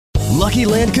Lucky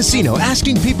Land Casino,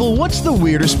 asking people, what's the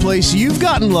weirdest place you've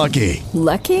gotten lucky?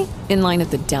 Lucky? In line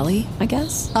at the deli, I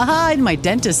guess? Aha, in my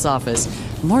dentist's office.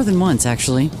 More than once,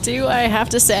 actually. Do I have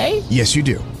to say? Yes, you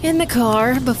do. In the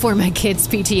car before my kids'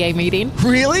 PTA meeting.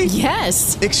 Really?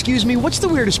 Yes. Excuse me, what's the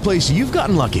weirdest place you've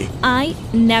gotten lucky? I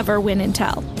never win and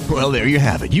tell. Well, there you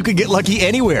have it. You can get lucky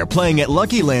anywhere, playing at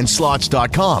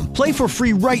LuckyLandSlots.com. Play for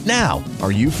free right now.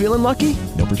 Are you feeling lucky?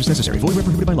 No purchase necessary. Void where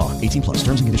prohibited by law. 18 plus.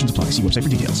 Terms and conditions apply. See website for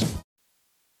details.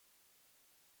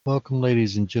 Welcome,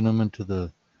 ladies and gentlemen, to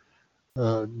the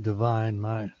Divine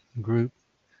Mind Group,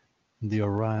 the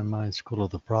Orion Mind School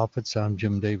of the Prophets. I'm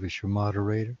Jim Davis, your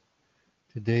moderator.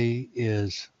 Today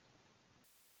is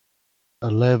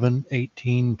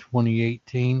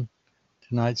 11/18/2018.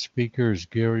 Tonight's speaker is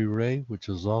Gary Ray, which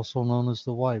is also known as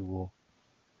the White Wolf,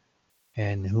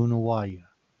 and Hunawaya.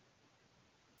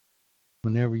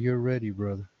 Whenever you're ready,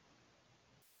 brother.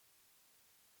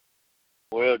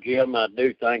 Well, Jim, I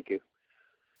do thank you.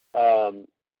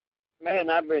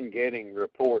 Man, I've been getting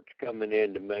reports coming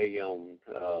in to me on,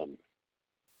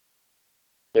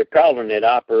 they're calling it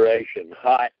Operation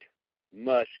Hot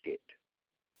Musket.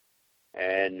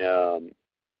 And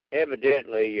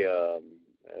evidently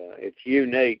it's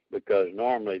unique because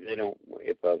normally they don't,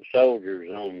 if a soldier's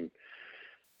on,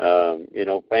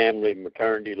 family,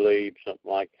 maternity leave,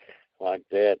 something like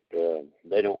that,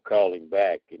 they don't call him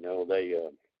back. They,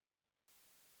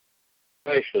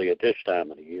 especially at this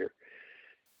time of the year.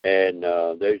 And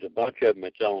there's a bunch of them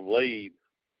that's on leave,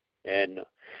 and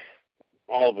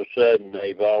all of a sudden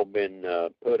they've all been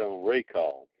put on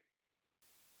recall.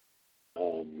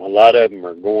 A lot of them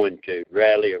are going to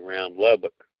rally around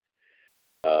Lubbock,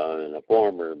 in a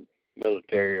former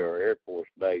military or Air Force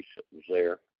base that was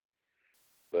there.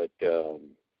 But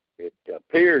it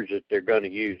appears that they're going to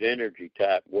use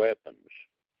energy-type weapons.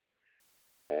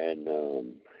 And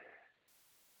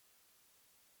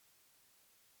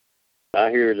I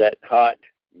hear that hot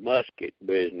musket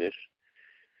business.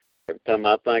 Every time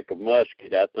I think of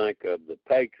musket, I think of the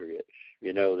Patriots,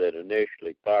 that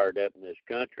initially fired up in this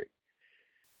country.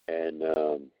 And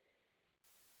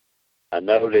I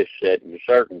noticed that in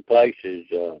certain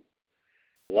places, a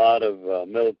lot of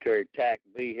military attack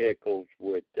vehicles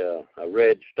with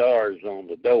red stars on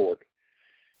the door.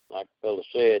 Like the fellow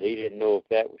said, he didn't know if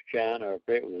that was China or if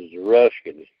it was the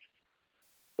Russians.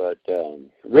 But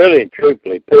really and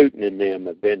truthfully, Putin and them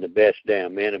have been the best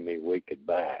damn enemy we could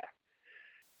buy.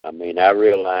 I mean, I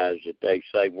realize that they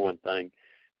say one thing,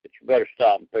 but you better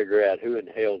stop and figure out who in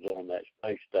the hell's on that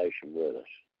space station with us.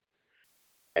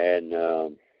 And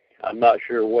I'm not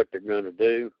sure what they're going to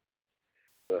do,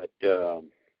 but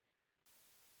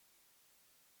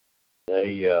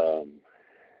they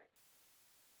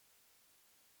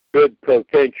could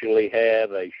potentially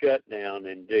have a shutdown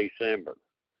in December.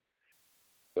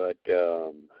 But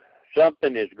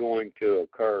something is going to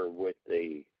occur with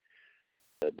the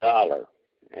dollar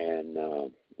and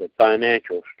the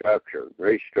financial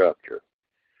restructure.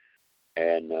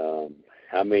 And,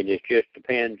 it just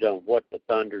depends on what the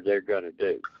thunder they're going to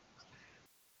do.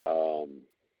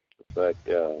 But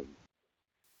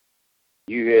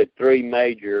you had three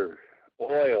major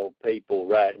oil people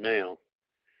right now.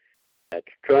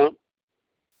 That's Trump,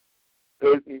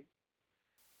 Putin,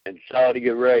 and Saudi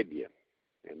Arabia.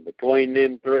 And between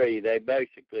them three, they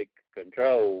basically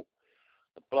control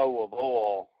the flow of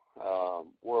oil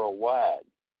worldwide.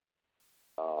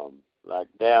 Like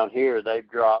down here, they've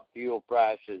dropped fuel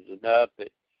prices enough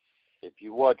that if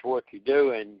you watch what you're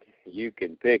doing, you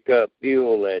can pick up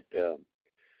fuel at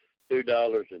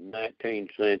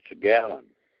 $2.19 a gallon.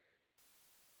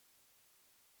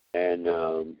 And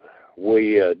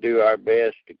we do our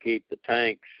best to keep the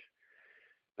tanks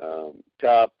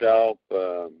topped off.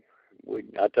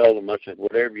 I told them, I said,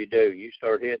 whatever you do, you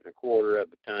start hitting a quarter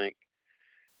of a tank,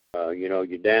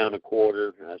 you're down a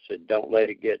quarter. I said, don't let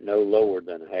it get no lower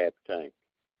than a half tank.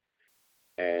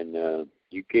 And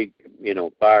you keep,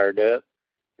 fired up,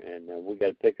 and we got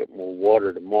to pick up more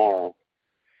water tomorrow.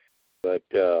 But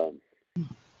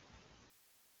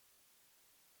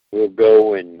we'll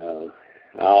go and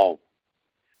I'll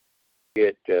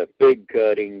get fig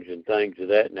cuttings and things of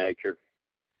that nature.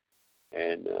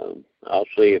 And I'll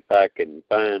see if I can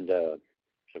find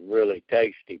some really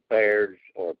tasty pears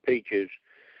or peaches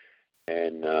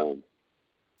and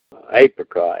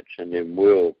apricots, and then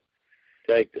we'll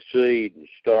take the seed and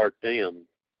start them.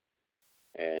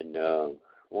 And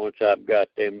once I've got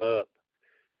them up,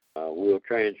 we'll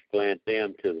transplant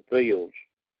them to the fields.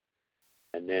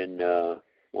 And then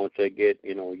once they get,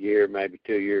 a year, maybe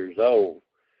 2 years old,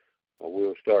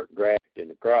 we'll start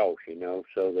grafting across,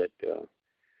 so that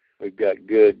we've got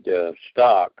good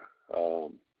stock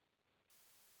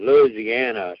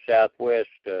Louisiana, southwest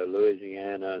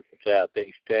Louisiana,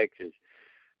 southeast Texas,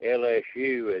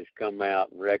 LSU has come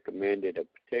out and recommended a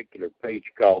particular peach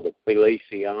called the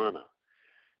Feliciana.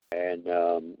 And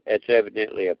it's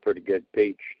evidently a pretty good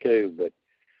peach, too. But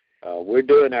we're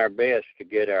doing our best to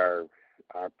get our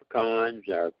pecans,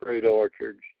 our fruit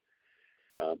orchards,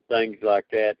 things like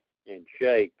that in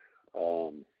shape.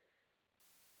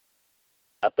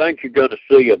 I think you're going to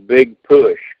see a big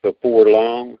push before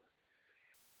long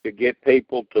to get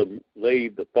people to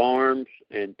leave the farms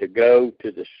and to go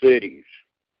to the cities.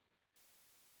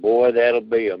 Boy, that'll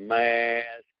be a mass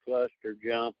cluster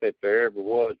jump if there ever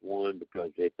was one,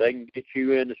 because if they can get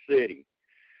you in the city,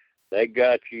 they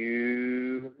got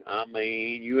you. I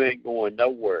mean, you ain't going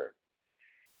nowhere.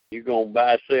 You're going to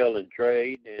buy, sell, and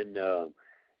trade. And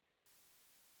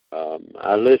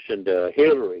I listened to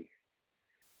Hillary.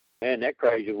 Man, that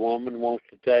crazy woman wants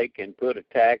to take and put a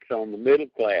tax on the middle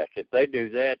class. If they do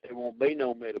that, there won't be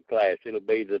no middle class. It'll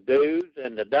be the do's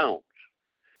and the don'ts,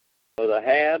 or the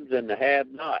haves and the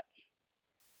have-nots.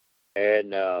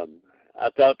 And I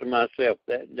thought to myself,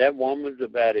 that woman's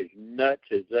about as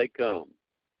nuts as they come.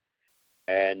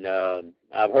 And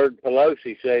I've heard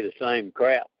Pelosi say the same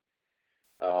crap.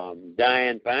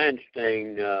 Dianne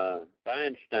Feinstein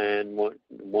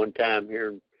one time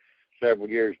here several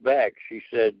years back, she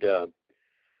said,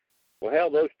 well, hell,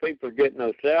 those people are getting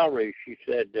those salaries. She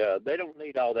said, they don't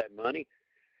need all that money.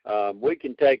 We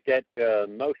can take that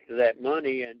most of that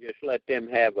money and just let them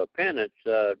have a penance,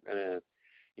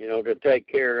 to take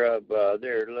care of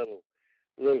their little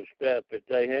stuff that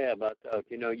they have. I thought,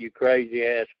 you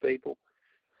crazy-ass people,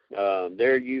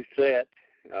 there you sit,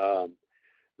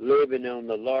 living on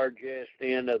the largest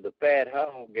end of the fat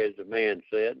hog, as the man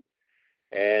said,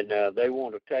 and they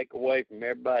want to take away from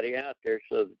everybody out there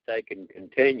so that they can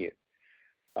continue.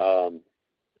 I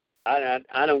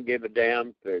don't give a damn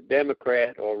if they're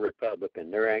Democrat or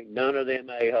Republican. There ain't none of them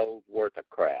a-holes worth a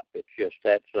crap. It's just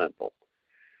that simple.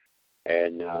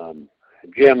 And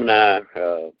Jim and I,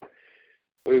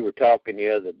 we were talking the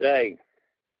other day,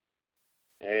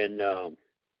 and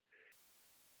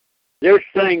there's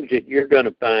things that you're going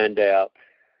to find out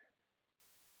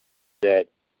that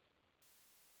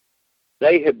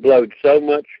they have blown so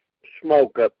much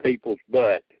smoke up people's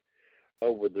butt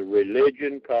over the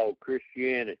religion called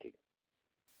Christianity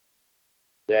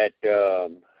that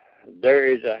there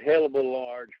is a hell of a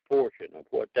large portion of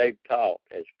what they've taught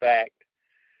as fact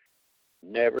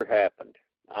never happened.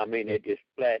 I mean, it just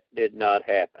flat did not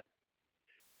happen.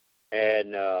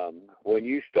 And when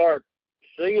you start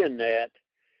seeing that,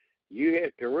 you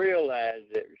have to realize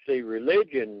that, see,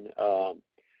 religion,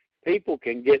 people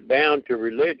can get bound to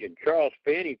religion. Charles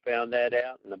Finney found that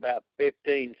out in about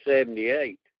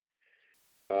 1578.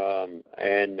 Or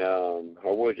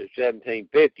was it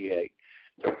 1758?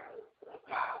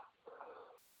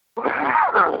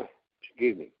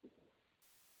 Excuse me.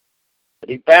 But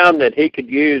he found that he could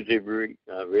use the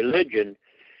religion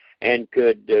and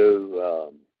could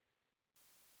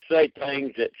say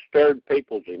things that stirred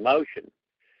people's emotion.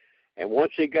 And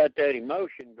once he got that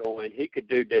emotion going, he could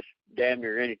do this damn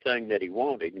near anything that he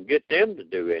wanted and get them to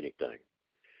do anything.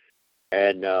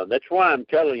 And that's why I'm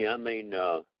telling you, I mean,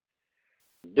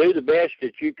 do the best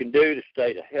that you can do to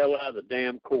stay the hell out of the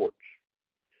damn courts.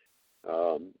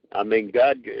 I mean,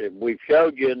 God, we've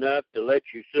showed you enough to let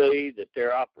you see that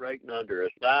they're operating under a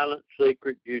silent,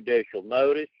 secret judicial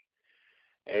notice.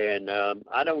 And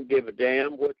I don't give a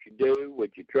damn what you do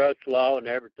with your trust law and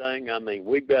everything. I mean,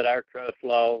 we've got our trust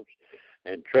laws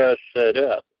and trust set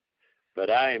up. But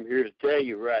I am here to tell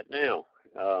you right now,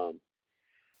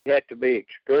 you have to be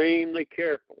extremely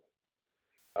careful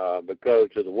because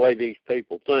of the way these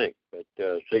people think. But,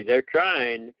 see, they're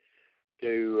trying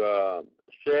to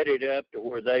set it up to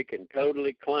where they can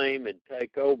totally claim and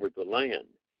take over the land.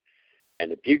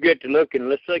 And if you get to looking,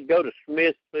 let's say go to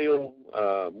Smithfield,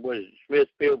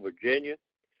 Smithfield, Virginia,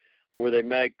 where they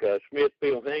make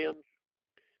Smithfield hams.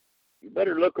 You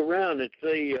better look around and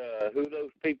see who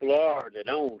those people are that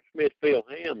own Smithfield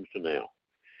hams now.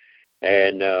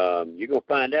 And you're going to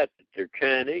find out that they're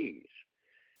Chinese.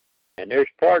 And there's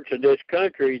parts of this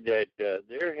country that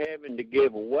they're having to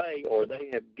give away, or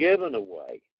they have given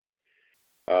away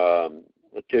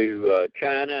to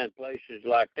China and places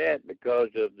like that because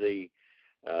of the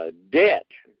debt.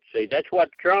 See, that's what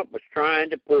Trump was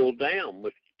trying to pull down,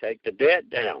 was to take the debt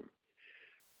down.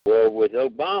 Well, with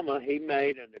Obama, he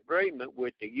made an agreement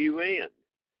with the UN.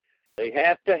 They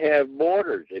have to have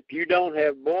borders. If you don't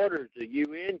have borders, the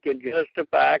UN can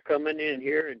justify coming in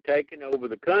here and taking over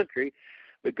the country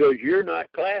because you're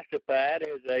not classified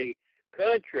as a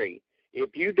country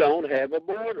if you don't have a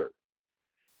border.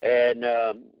 And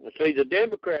see, the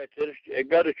Democrats are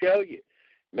going to show you,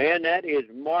 man, that is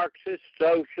Marxist,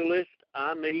 socialist,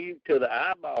 I mean, to the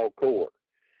eyeball core,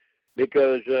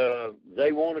 because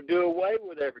they want to do away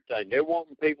with everything. They're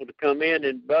wanting people to come in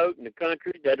and vote in the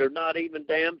country that are not even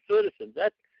damn citizens.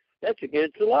 That's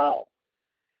against the law.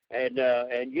 And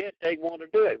yet they want to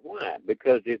do it. Why?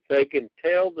 Because if they can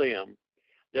tell them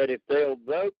that if they'll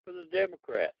vote for the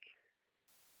Democrats,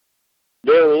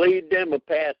 they'll lead them a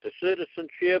path to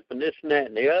citizenship and this and that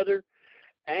and the other,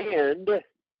 and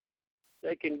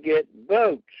they can get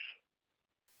votes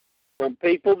from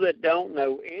people that don't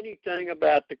know anything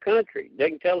about the country. They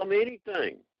can tell them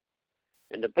anything,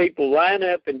 and the people line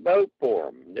up and vote for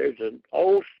them. There's an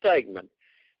old statement.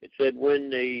 It said,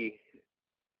 when the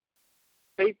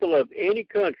people of any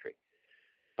country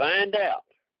find out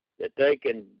that they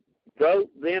can vote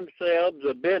themselves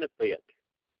a benefit,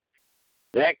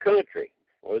 that country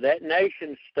or that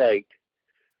nation state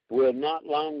will not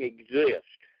long exist.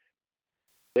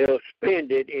 They'll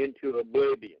spend it into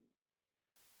oblivion.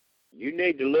 You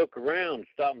need to look around,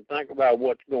 stop and think about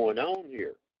what's going on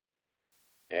here.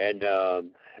 And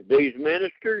these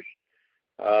ministers,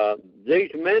 boy,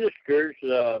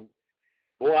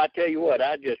 I tell you what,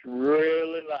 I just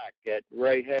really like that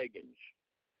Ray Hagins.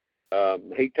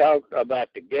 He talked about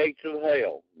the gates of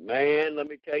hell. Man, let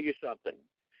me tell you something.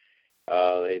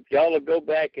 If y'all will go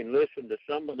back and listen to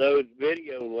some of those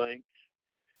video links,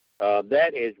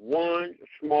 that is one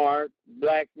smart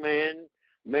black man,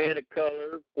 man of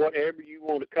color, whatever you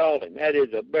want to call him. That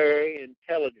is a very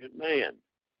intelligent man.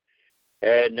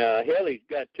 And hell, he's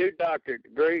got 2 doctorate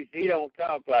degrees. He don't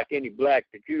talk like any black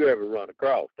that you ever run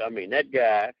across. I mean, that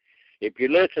guy, if you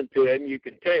listen to him, you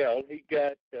can tell he's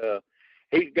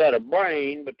got a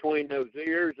brain between those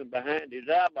ears and behind his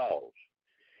eyeballs.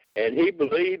 And he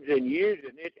believes in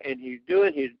using it, and he's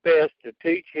doing his best to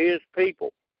teach his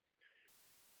people.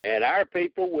 And our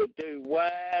people would do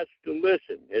wise to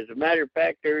listen. As a matter of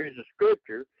fact, there is a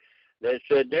scripture that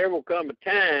said there will come a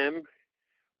time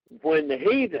when the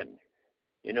heathen,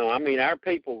 our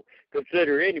people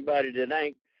consider anybody that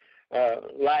ain't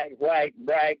light, white,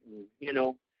 bright, and,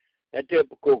 that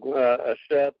typical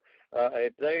stuff.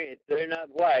 If they're not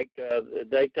white,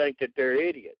 they think that they're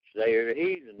idiots. They are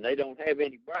heathen. They don't have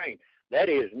any brain. That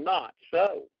is not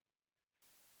so.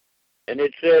 And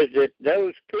it says that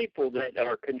those people that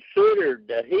are considered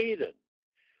the heathen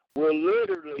will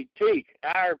literally teach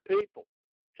our people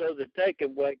so that they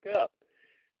can wake up.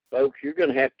 Folks, you're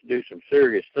going to have to do some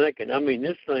serious thinking. I mean,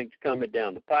 this thing's coming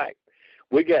down the pipe.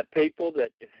 We got people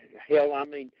that,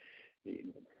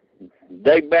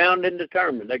 they bound and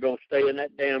determined they're going to stay in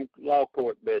that damn law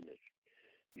court business.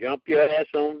 Jump your ass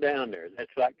on down there.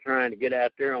 That's like trying to get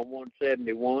out there on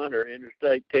 171 or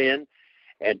Interstate 10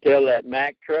 and tell that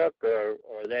Mack truck or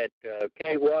that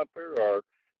K-Whopper or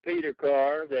Peter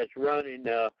car that's running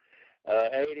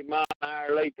 80 mile an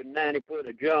hour leaping 90 foot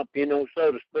a jump,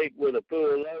 so to speak, with a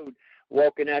full load,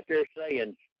 walking out there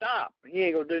saying, stop. He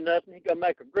ain't going to do nothing. He's going to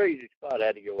make a greasy spot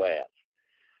out of your ass.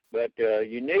 But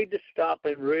you need to stop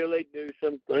and really do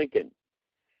some thinking.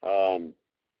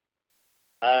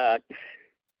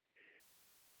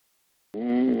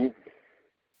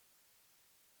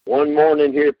 One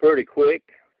morning here pretty quick,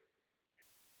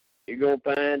 you're going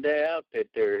to find out that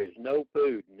there is no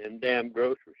food in them damn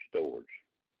grocery stores.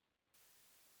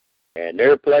 And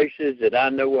there are places that I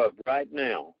know of right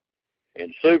now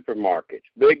in supermarkets,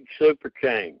 big super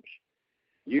chains.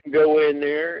 You can go in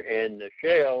there and the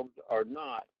shelves are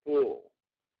not full.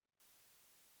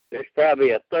 There's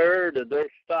probably a third of their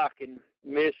stocking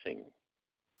missing.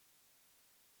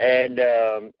 And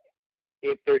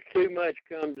if there's too much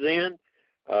comes in,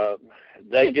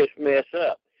 they just mess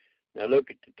up. Now look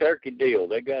at the turkey deal.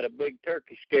 They got a big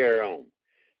turkey scare on.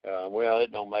 Well,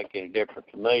 it don't make any difference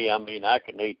to me. I mean, I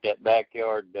can eat that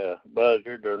backyard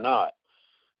buzzard or not.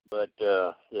 But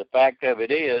the fact of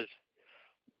it is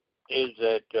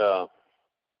that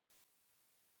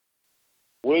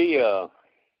we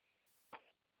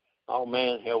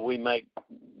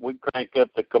crank up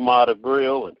the Kamada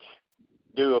grill and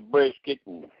do a brisket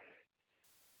and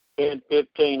 10,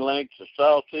 15 lengths of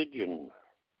sausage, and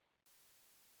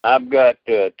I've got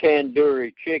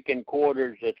tandoori chicken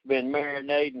quarters that's been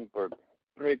marinating for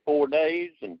 3-4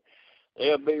 days, and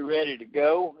they'll be ready to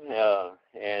go,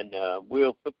 and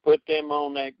we'll put them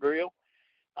on that grill.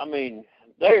 I mean,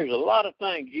 there's a lot of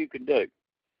things you can do,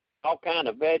 all kind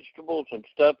of vegetables and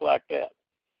stuff like that.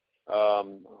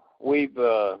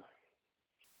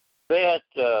 Beth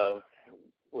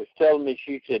was telling me,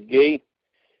 she said, Gee,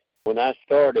 when I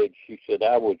started, she said,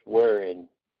 I was wearing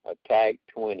a tight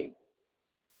 20.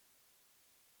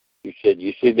 She said,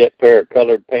 you see that pair of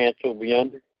colored pants over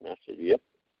yonder? And I said, yep.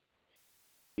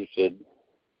 She said,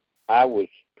 I was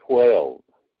 12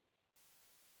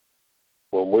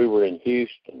 when we were in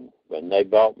Houston when they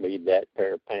bought me that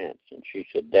pair of pants. And she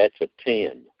said, that's a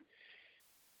 10.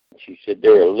 She said,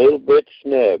 they're a little bit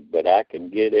snug, but I can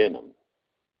get in them.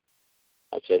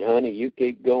 I said, honey, you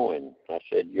keep going. I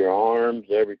said, your arms,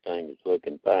 everything is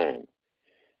looking fine.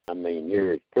 I mean,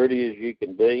 you're as pretty as you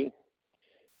can be.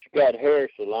 She's got hair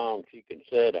so long she can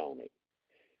sit on it.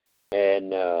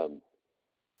 And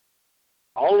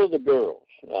all of the girls,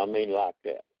 I mean, like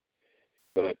that.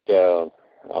 But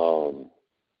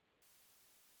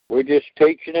we're just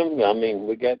teaching them. I mean,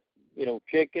 we got,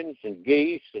 chickens and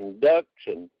geese and ducks,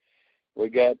 and we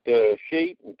got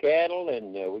sheep and cattle,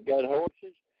 and we got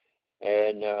horses.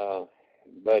 And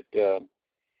but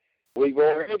we've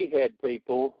already had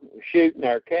people shooting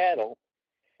our cattle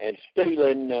and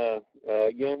stealing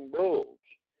young bulls.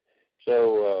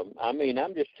 So, I mean,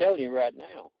 I'm just telling you right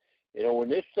now, when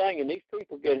this thing and these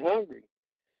people get hungry,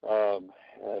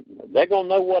 they're going to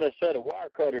know what a set of wire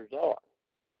cutters are.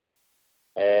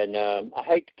 And I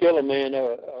hate to kill a man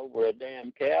over a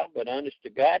damn cow, but honest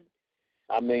to God,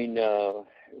 I mean,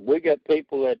 we got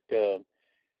people that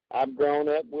I've grown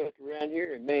up with around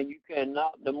here, and, man, you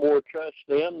cannot no more trust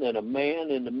them than a man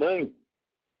in the moon.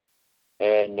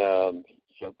 And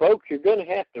so, folks, you're going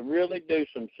to have to really do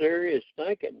some serious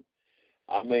thinking.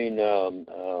 I mean,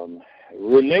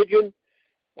 religion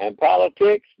and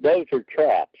politics, those are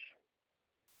traps.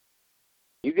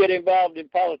 You get involved in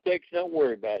politics, don't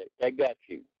worry about it. They got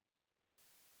you.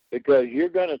 Because you're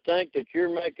going to think that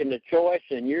you're making the choice,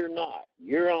 and you're not.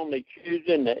 You're only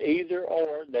choosing the either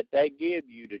or that they give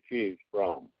you to choose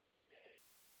from.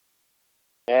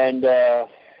 And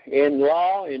in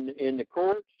law, in the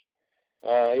courts,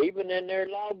 even in their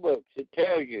law books, it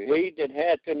tells you, he that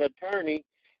hath an attorney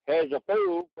has a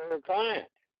fool for a client.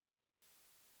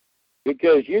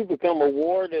 Because you become a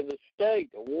ward of the state,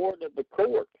 a ward of the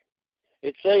court.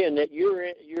 It's saying that you're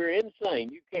insane.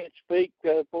 You can't speak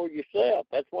for yourself.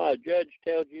 That's why a judge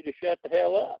tells you to shut the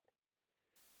hell up.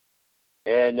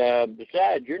 And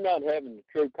besides, you're not having the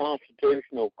true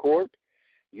constitutional court.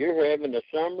 You're having a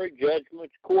summary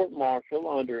judgment court-martial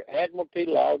under admiralty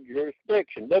law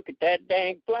jurisdiction. Look at that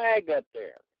dang flag up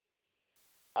there.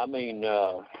 I mean,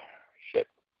 shit.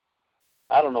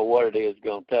 I don't know what it is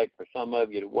going to take for some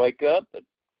of you to wake up, but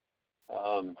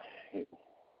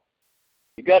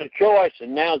you got a choice,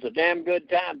 and now's a damn good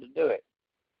time to do it.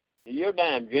 Your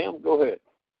time, Jim. Go ahead.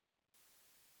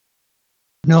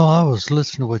 No, I was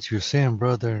listening to what you're saying,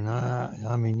 brother, and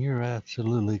I mean, you're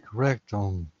absolutely correct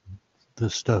on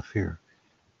this stuff here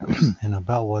and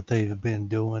about what they've been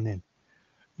doing, and,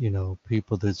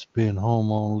 people that's been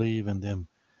home on leave and them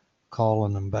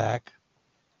calling them back,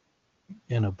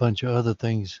 and a bunch of other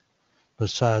things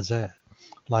besides that.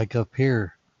 Like up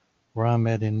here where I'm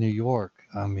at in New York,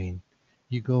 I mean,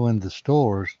 you go in the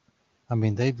stores, I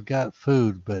mean, they've got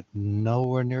food, but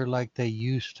nowhere near like they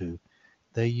used to.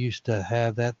 They used to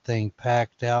have that thing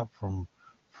packed out from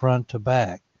front to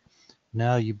back.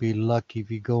 Now you'd be lucky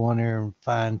if you go in there and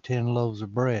find 10 loaves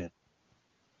of bread.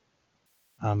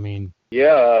 I mean.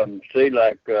 Yeah, see,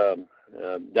 like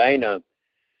Dana,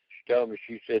 she told me,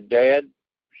 she said, Dad,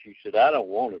 she said, I don't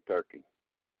want a turkey.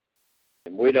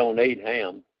 And we don't eat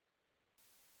ham.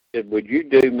 She said, would you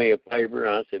do me a favor?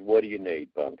 And I said, what do you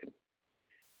need, Pumpkin?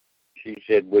 She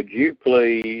said, would you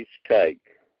please take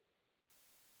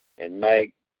and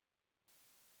make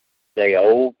the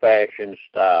old-fashioned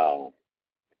style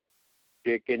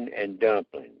chicken and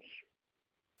dumplings,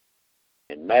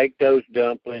 and make those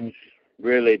dumplings,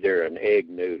 really they're an egg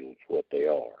noodles, what they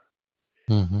are.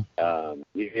 Mm-hmm.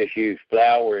 You just use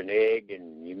flour and egg,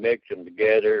 and you mix them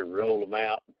together and roll them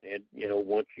out, and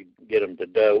once you get them to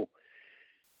dough,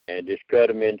 and just cut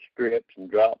them in strips and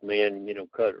drop them in,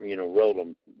 roll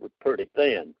them pretty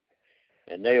thin,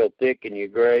 and they'll thicken your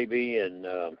gravy, and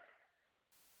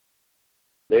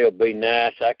they'll be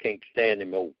nice. I can't stand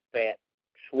them old fat,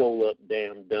 swole up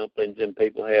damn dumplings and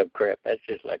people have crap. That's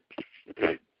just like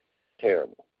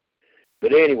terrible.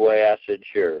 But anyway, I said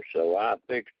sure. So I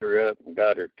fixed her up and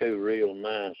got her 2 real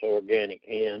nice organic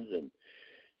hens,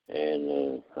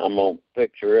 and I'm gonna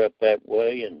fix her up that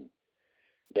way. And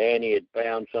Danny had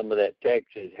found some of that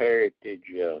Texas Heritage,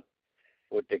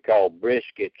 what they call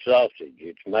brisket sausage.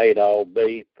 It's made all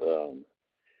beef.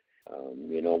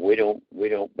 We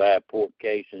don't buy pork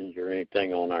casings or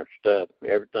anything on our stuff.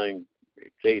 Everything,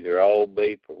 it's either all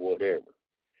beef or whatever,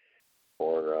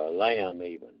 or lamb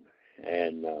even.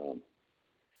 And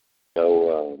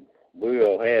so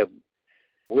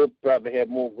we'll probably have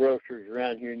more groceries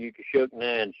around here than you can shook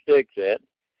 9 sticks at.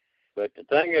 But the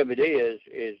thing of it is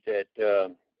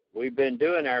that we've been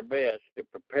doing our best to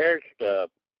prepare stuff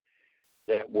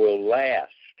that will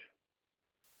last,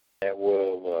 that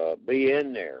will be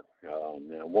in there.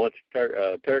 Now once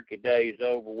Turkey Day is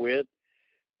over with,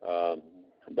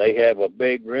 they have a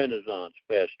big Renaissance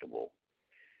festival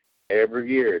every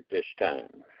year at this time.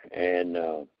 And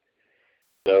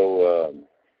so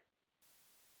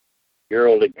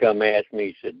Gerald had come ask me,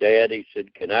 he said, Dad, he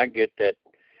said, can I get that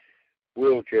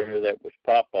wheelchair that was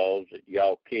Papa's that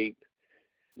y'all keep,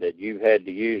 that you've had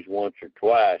to use once or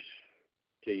twice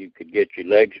till you could get your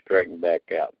legs straightened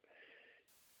back out?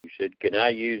 He said, can I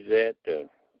use that to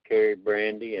carry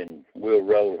Brandy, and we'll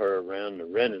roll her around the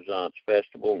Renaissance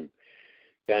Festival and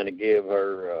kind of give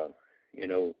her,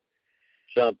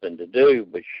 something to do,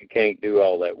 but she can't do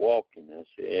all that walking. I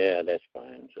said, yeah, that's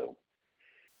fine. So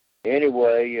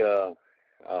anyway,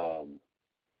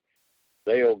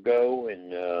 they'll go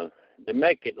and they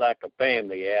make it like a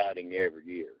family outing every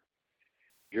year.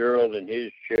 Gerald and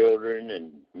his children,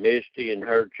 and Misty and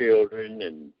her children,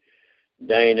 and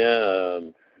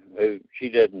Dana, who she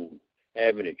doesn't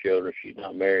have any children. She's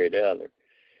not married either.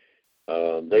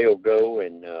 They'll go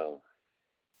and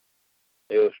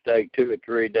they'll stay 2 or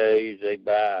 3 days. They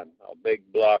buy a big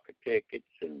block of tickets,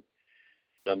 and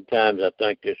sometimes I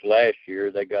think this last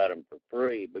year they got them for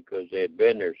free because they had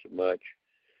been there so much.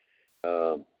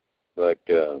 But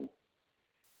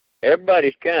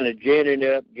everybody's kind of ginning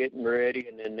up, getting ready,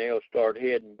 and then they'll start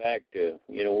heading back to,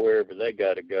 wherever they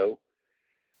got to go.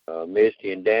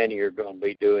 Misty and Danny are going to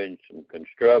be doing some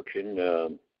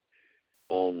construction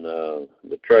on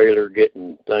the trailer,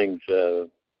 getting things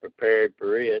prepared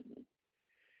for it.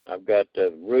 I've got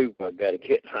the roof I've got to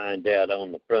get lined out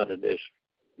on the front of this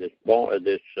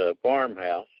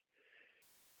farmhouse,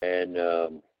 and a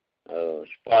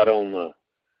spot on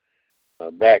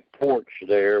the back porch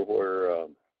there where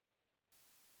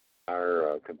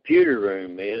our computer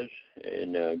room is,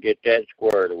 and get that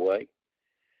squared away,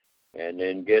 and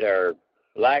then get our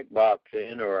light box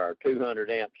in, or our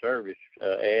 200 amp service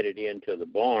added into the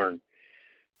barn,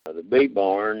 the bee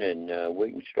barn, and we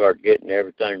can start getting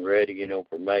everything ready,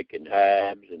 for making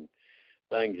hives and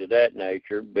things of that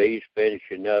nature. Bee's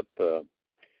finishing up the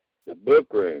book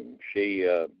room. She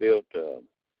built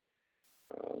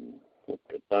what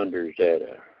the thunder's at,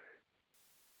 a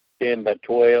 10 by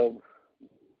 12,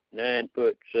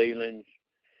 9-foot ceilings,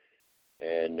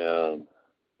 and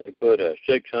they put a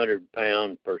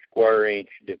 600-pound per square inch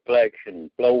deflection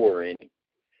floor in it,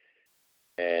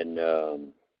 and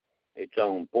it's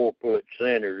on 4-foot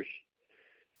centers,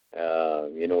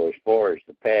 as far as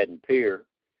the pad and pier,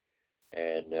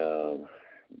 and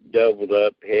doubled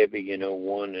up heavy,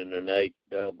 1 1/8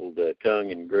 doubled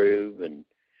tongue and groove, and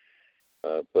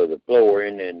for the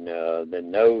flooring, and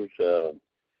then those, I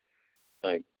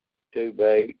think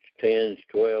 2x8s, 10s,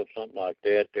 12s, something like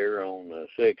that, they're on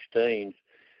 16s,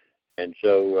 and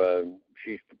so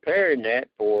she's preparing that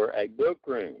for a book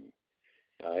room.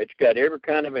 It's got every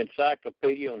kind of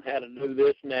encyclopedia on how to do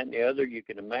this and that and the other you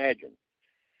can imagine.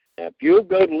 Now, if you'll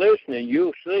go to listening,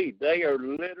 you'll see they are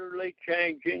literally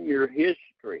changing your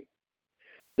history.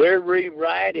 They're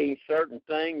rewriting certain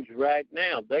things right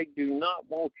now. They do not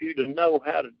want you to know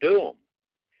how to do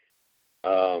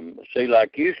them. See,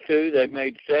 like used to, they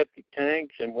made septic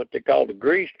tanks and what they called a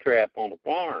grease trap on the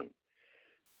farm.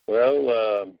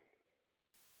 Well,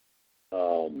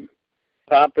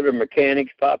 Popular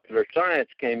Mechanics, Popular Science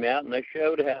came out, and they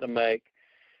showed how to make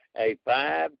a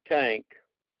 5-tank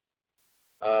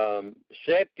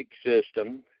septic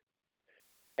system,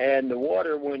 and the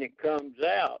water, when it comes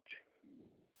out,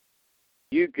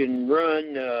 you can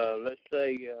run, let's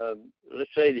say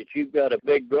that you've got a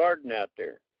big garden out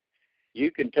there.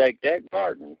 You can take that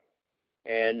garden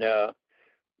and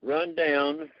run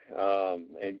down,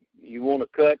 and you want to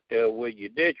cut with your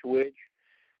ditch witch.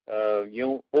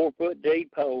 You want 4-foot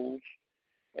deep holes,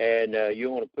 and you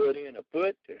want to put in a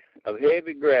foot of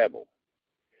heavy gravel.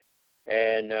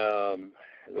 And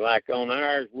like on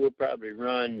ours, we'll probably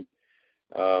run,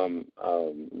 a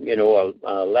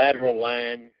lateral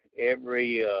line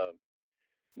every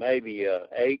maybe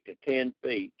 8 to 10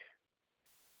 feet,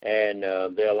 and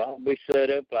they'll all be set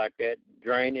up like that,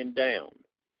 draining down.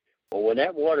 Well, when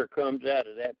that water comes out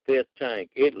of that 5th tank,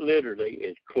 it literally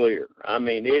is clear. I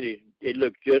mean, it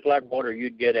looks just like water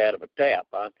you'd get out of a tap.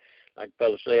 Like the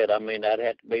fellow said, I'd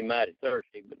have to be mighty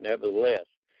thirsty, but nevertheless,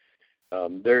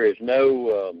 there is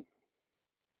no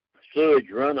sewage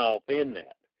runoff in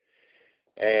that.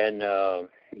 And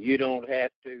you don't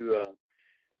have to,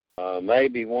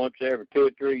 maybe once every 2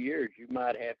 or 3 years, you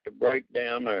might have to break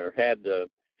down or have the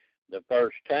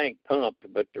first tank pumped,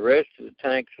 but the rest of the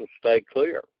tanks will stay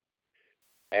clear.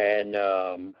 And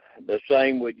the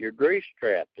same with your grease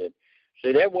trap.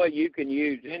 So that way you can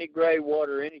use any gray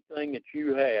water, anything that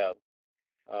you have,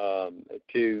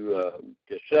 to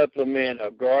supplement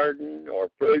a garden or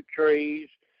fruit trees.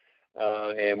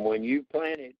 And when you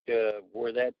plant it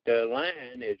where that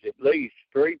line is at least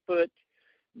 3 foot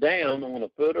down on a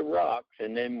foot of rocks,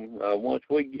 and then once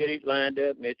we get it lined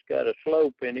up and it's got a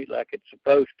slope in it like it's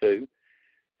supposed to,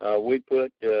 we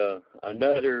put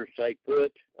another, say,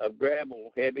 foot of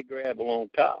gravel, heavy gravel on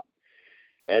top.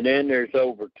 And then there's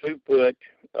over 2 foot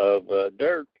of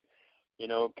dirt,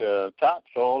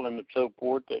 topsoil and so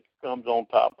forth that comes on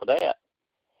top of that.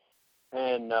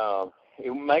 And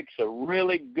it makes a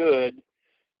really good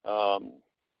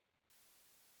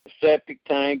septic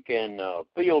tank and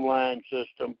field line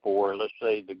system for, let's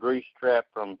say, the grease trap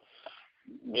from,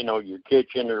 your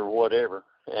kitchen or whatever.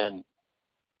 And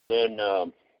then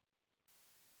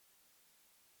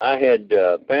I had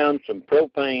found some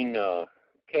propane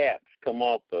caps come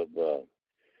off of,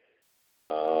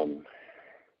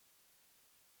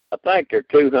 I think they're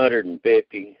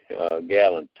 250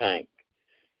 gallon tank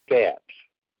caps.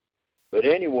 But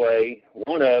anyway,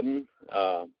 one of them,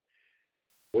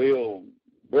 we'll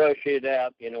brush it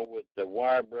out, with the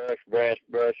wire brush, brass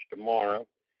brush tomorrow,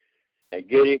 and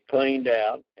get it cleaned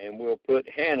out, and we'll put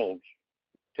handles,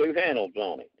 2 handles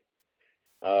on it,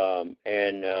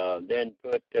 and then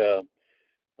put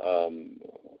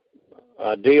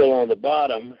a deal on the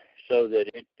bottom so that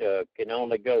it can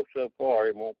only go so far,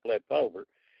 it won't flip over,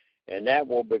 and that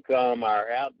will become our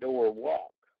outdoor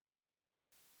walk.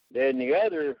 Then the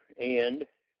other end,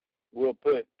 we'll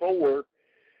put 4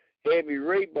 heavy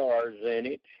rebars in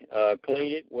it,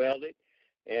 clean it, weld it,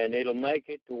 and it'll make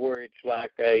it to where it's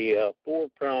like a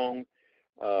 4-prong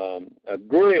a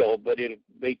grill, but it'll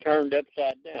be turned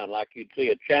upside down like you'd see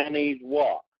a Chinese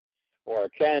wok or a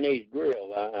Chinese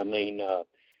grill. I mean,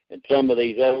 in some of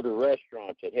these older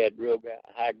restaurants that had real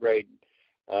high-grade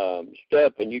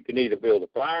stuff, and you can either build a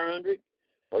fire under it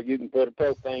or you can put a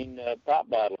propane pop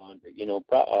bottle under it,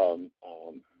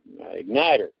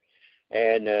 igniter.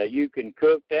 And you can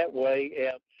cook that way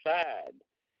outside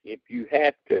if you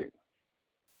have to.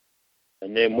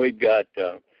 And then we've got,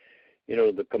 the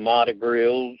Kamada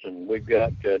grills, and we've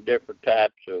got different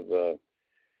types of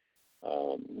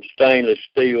stainless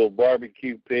steel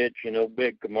barbecue pits,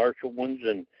 big commercial ones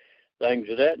and things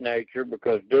of that nature,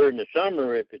 because during the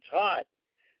summer, if it's hot,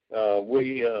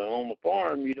 we on the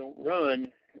farm, you don't run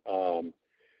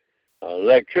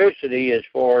electricity as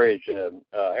far as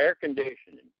air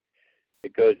conditioning.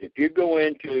 Because if you go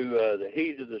into the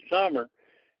heat of the summer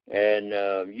and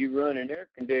you run an air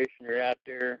conditioner out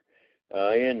there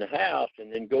in the house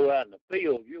and then go out in the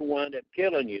field, you'll wind up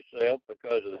killing yourself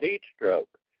because of the heat stroke.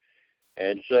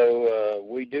 And so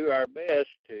we do our best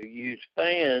to use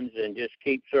fans and just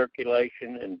keep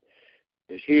circulation. And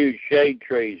there's huge shade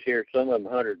trees here, some of them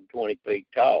 120 feet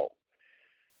tall.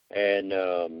 And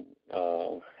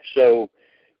so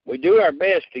we do our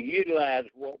best to utilize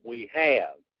what we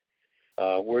have.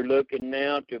 We're looking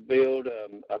now to build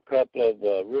a couple of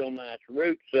real nice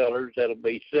root cellars that'll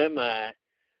be semi,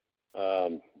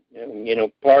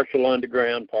 partial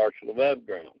underground, partial above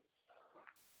ground,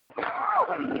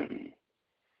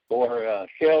 for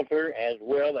shelter as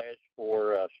well as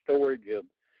for storage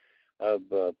of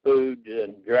food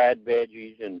and dried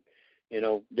veggies and,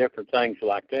 different things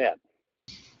like that.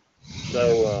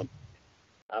 So,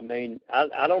 I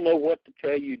don't know what to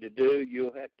tell you to do.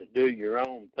 You'll have to do your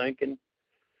own thinking.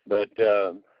 But,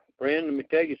 friend, let me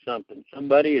tell you something.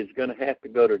 Somebody is going to have to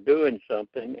go to doing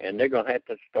something, and they're going to have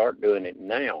to start doing it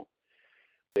now.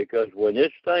 Because when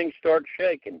this thing starts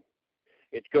shaking,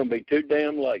 it's going to be too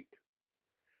damn late.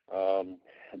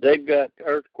 They've got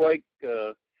earthquake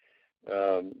that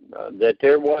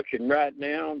they're watching right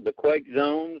now, the quake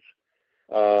zones.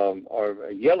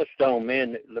 Or Yellowstone,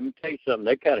 man, let me tell you something.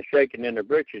 They're kind of shaking in their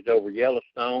britches over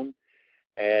Yellowstone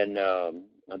and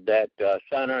that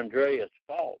San Andreas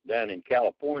fault down in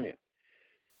California.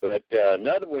 But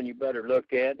another one you better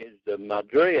look at is the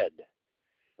Madrid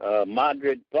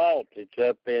fault. It's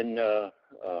up in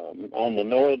on the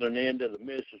northern end of the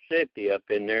Mississippi, up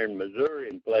in there in Missouri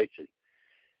and places.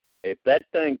 If that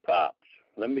thing pops,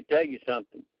 let me tell you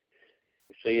something.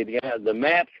 See, the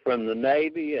maps from the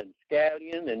Navy and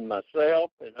Scouting and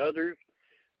myself and others,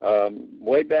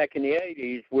 way back in the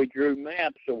 80s, we drew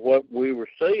maps of what we were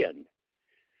seeing.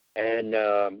 And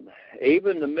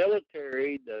even the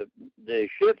military, the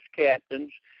ship's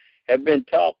captains have been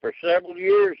taught for several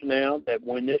years now that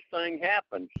when this thing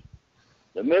happens,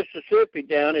 the Mississippi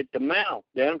down at the mouth,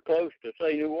 down close to,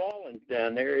 say, New Orleans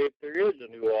down there, if there is a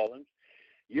New Orleans,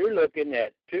 you're looking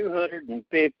at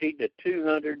 250 to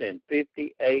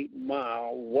 258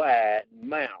 mile wide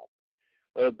mouth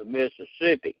of the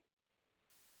Mississippi.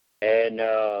 And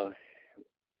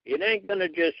it ain't going to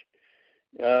just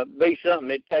be something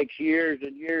that takes years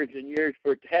and years and years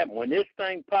for it to happen. When this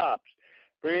thing pops,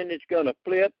 friend, it's going to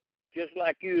flip just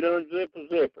like you'd unzip a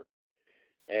zipper.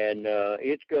 And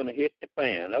it's going to hit the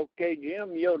fan. Okay,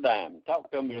 Jim, your dime. Talk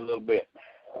to me a little bit.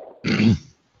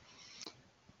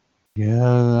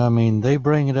 Yeah, I mean, they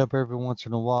bring it up every once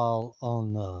in a while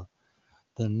on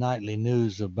the nightly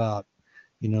news about,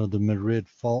 the Madrid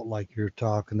fault like you're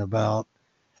talking about.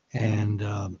 And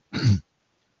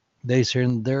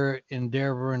they're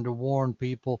endeavoring to warn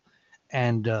people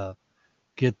and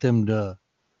get them to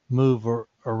move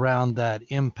around that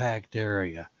impact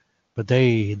area. But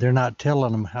they're not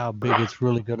telling them how big it's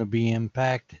really going to be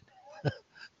impacted.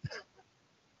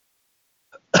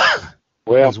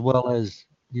 Well, as well as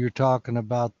you're talking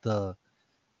about the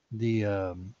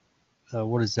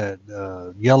what is that,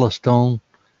 Yellowstone,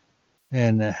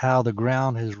 and how the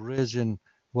ground has risen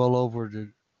well over to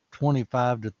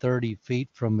 25 to 30 feet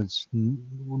from its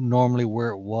normally where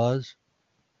it was.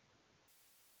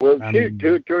 Well, shoot,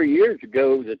 2 or 3 years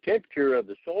ago, the temperature of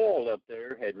the soil up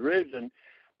there had risen.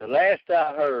 The last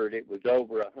I heard, it was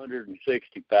over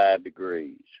 165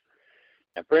 degrees.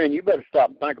 Now, friend, you better stop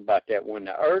and think about that. When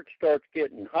the earth starts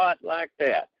getting hot like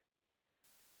that,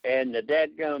 and the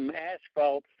dadgum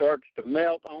asphalt starts to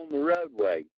melt on the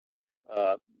roadway,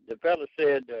 the fella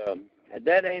said,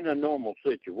 that ain't a normal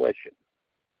situation.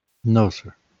 No,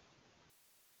 sir.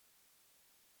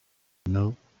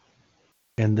 No.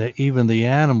 And even the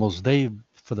animals,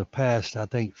 for the past, I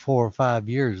think, 4 or 5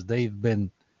 years, they've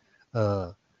been,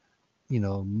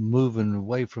 moving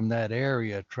away from that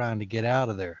area, trying to get out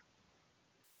of there.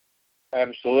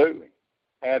 Absolutely.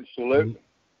 Absolutely.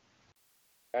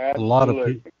 A lot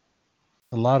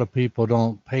of people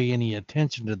don't pay any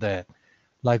attention to that.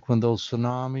 Like when those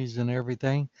tsunamis and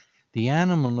everything, the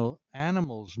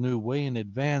animals knew way in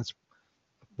advance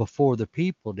before the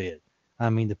people did. I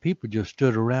mean, the people just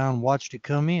stood around, watched it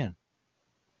come in.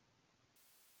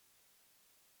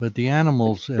 But the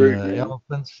animals and the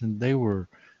elephants, and they were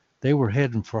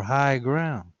heading for high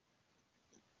ground.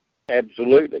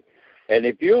 Absolutely. And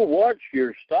if you'll watch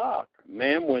your stock,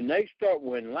 man, when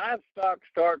livestock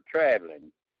start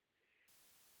traveling,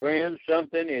 friends,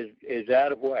 something is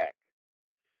out of whack.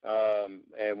 And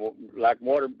like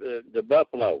the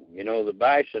buffalo, the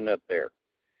bison up there,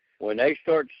 when they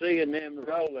start seeing them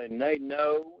rolling, they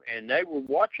know, and they were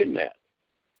watching that.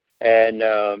 And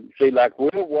see, like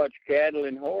we'll watch cattle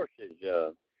and horses.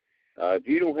 If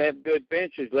you don't have good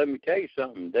fences, let me tell you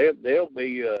something. They'll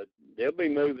be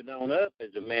moving on up,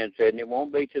 as the man said, and it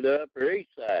won't be to the upper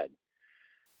east side.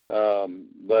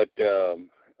 But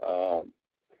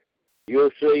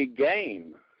you'll see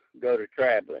game go to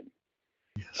traveling.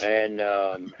 Yes. And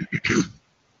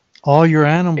all your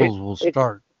animals will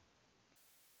start.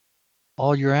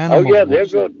 All your animals. Oh yeah,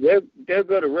 they'll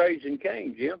go to raising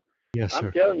cane, Jim. Yes, sir.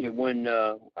 I'm telling you, when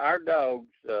our dogs,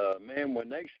 man, when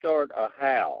they start a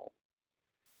howl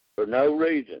for no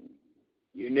reason,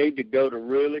 you need to go to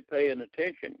really paying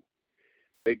attention,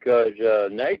 because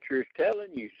nature is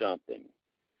telling you something.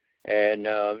 And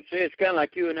see, it's kind of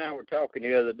like you and I were talking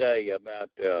the other day about.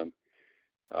 It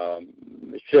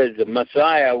says the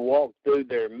Messiah walked through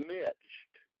their midst.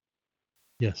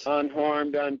 Yes.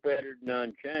 Unharmed, unfettered, and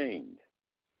unchained.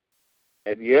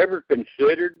 Have you ever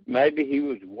considered maybe he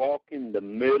was walking the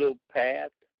middle path,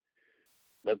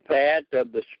 the path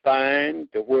of the spine,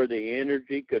 to where the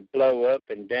energy could flow up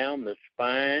and down the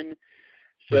spine,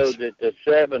 so that the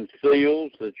 7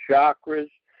 seals, the chakras,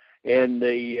 and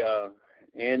the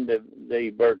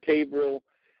vertebral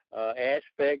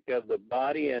aspect of the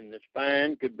body and the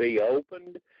spine could be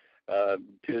opened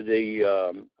to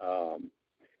the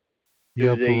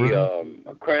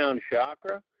crown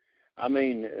chakra. I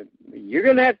mean, you're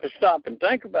going to have to stop and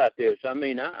think about this. I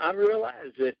mean, I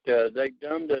realize that they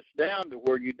dumbed us down to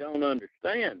where you don't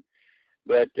understand.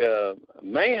 But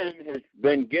man has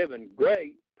been given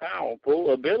great,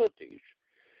 powerful abilities.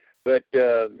 But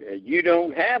you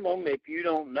don't have them if you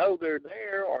don't know they're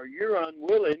there, or you're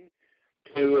unwilling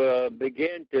to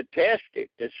begin to test it,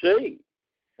 to see.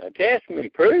 Test me,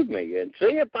 prove me, and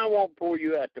see if I won't pour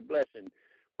you out the blessing.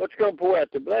 What's going to pour out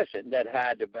the blessing? That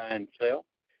high divine self.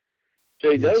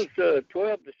 See, those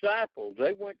 12 disciples,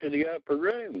 they went to the upper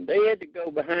room. They had to go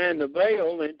behind the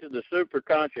veil into the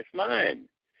superconscious mind.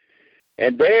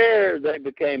 And there they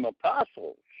became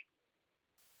apostles.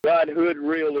 Godhood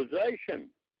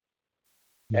realization.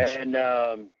 Yes. And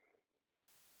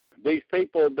these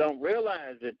people don't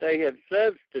realize that they have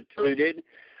substituted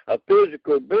a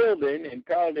physical building and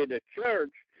called it a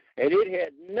church, and it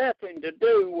had nothing to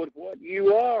do with what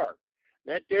you are.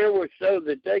 That there was so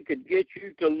that they could get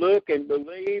you to look and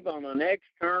believe on an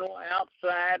external,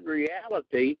 outside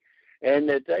reality, and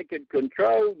that they could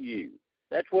control you.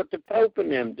 That's what the Pope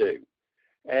and them do.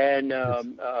 And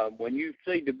when you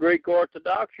see the Greek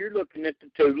Orthodox, you're looking at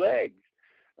the two legs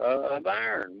of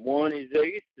iron. One is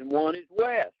east and one is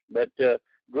west. But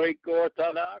Greek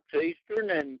Orthodox, Eastern,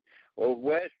 and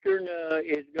Western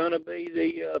is going to be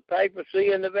the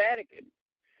papacy and the Vatican.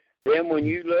 Then when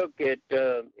you look at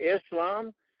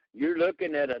Islam, you're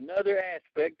looking at another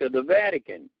aspect of the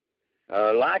Vatican,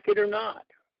 like it or not.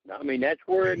 I mean, that's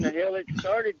where in the hell it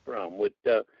started from, with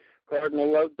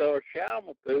Cardinal Lothar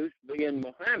Shalmakus being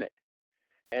Muhammad.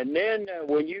 And then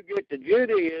when you get to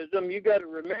Judaism, you got to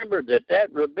remember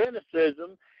that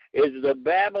rabbinicism is the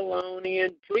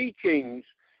Babylonian teachings.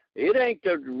 It ain't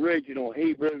the original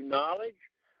Hebrew knowledge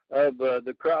of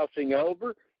the crossing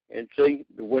over. And see,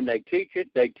 when they teach it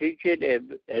as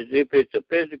if it's a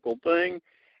physical thing,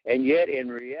 and yet in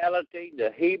reality,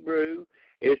 the Hebrew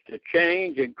is to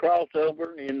change and cross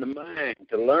over in the mind,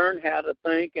 to learn how to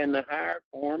think in the higher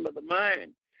form of the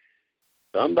mind.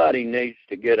 Somebody needs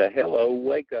to get a hello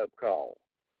wake-up call.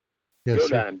 Yes, Your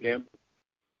sir. time, Jim.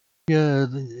 Yeah,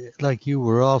 like you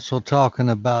were also talking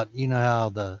about, how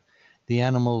the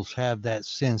animals have that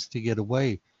sense to get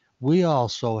away. We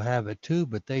also have it too,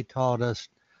 but they taught us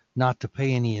not to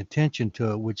pay any attention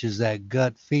to it, which is that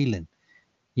gut feeling.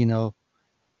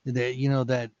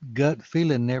 That gut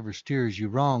feeling never steers you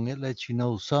wrong. It lets you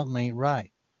know something ain't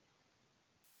right.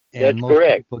 And That's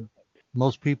correct.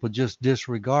 Most people just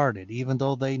disregard it, even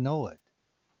though they know it.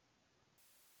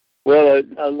 Well,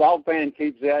 a law fan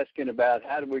keeps asking about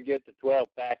how do we get the 12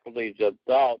 faculties of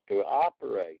thought to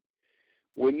operate.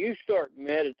 When you start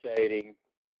meditating,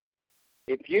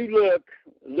 if you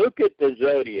look at the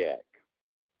zodiac.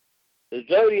 The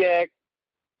zodiac,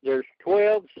 there's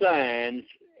 12 signs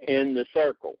in the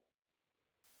circle.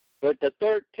 But the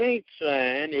 13th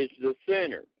sign is the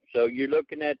center. So you're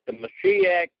looking at the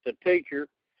Mashiach, the teacher,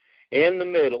 in the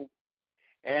middle,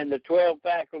 and the 12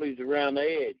 faculties around the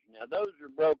edge. Now, those are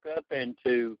broke up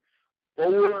into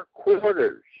 4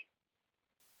 quarters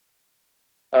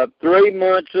of 3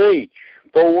 months each,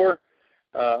 4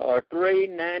 or 3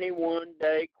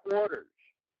 91-day quarters.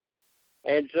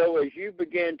 And so as you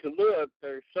begin to look,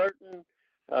 there's certain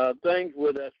things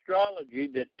with astrology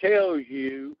that tells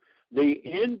you the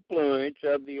influence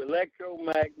of the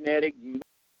electromagnetic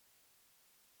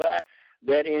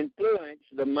that influence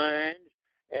the mind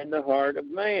and the heart of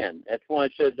man. That's why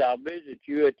it says, I'll visit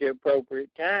you at the appropriate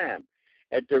time.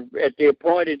 At the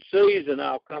appointed season,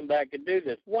 I'll come back and do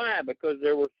this. Why? Because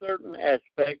there were certain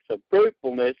aspects of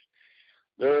fruitfulness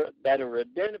that are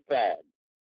identified.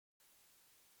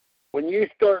 When you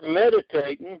start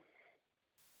meditating,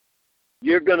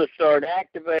 you're going to start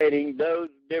activating those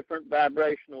different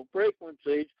vibrational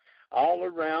frequencies all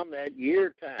around that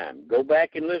year time. Go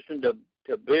back and listen to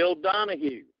Bill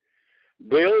Donahue.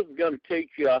 Bill's going to teach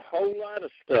you a whole lot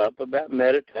of stuff about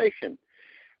meditation.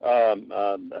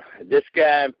 This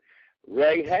guy,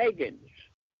 Ray Hagins,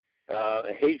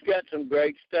 he's got some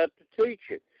great stuff to teach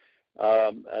you.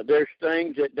 There's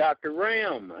things that Dr.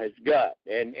 Ram has got,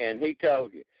 and he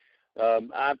told you.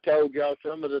 I've told y'all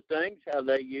some of the things, how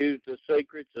they use the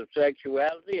secrets of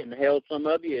sexuality, and hell, some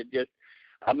of you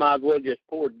I might as well just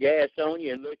poured gas on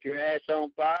you and lit your ass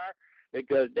on fire,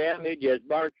 because damn, it just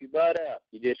burnt your butt up.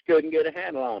 You just couldn't get a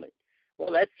handle on it.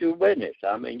 Well, that's your business.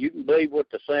 I mean, you can believe what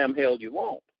the Sam hell you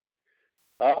want,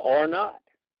 or not.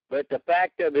 But the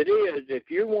fact of it is, if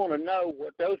you want to know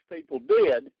what those people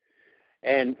did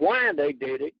and why they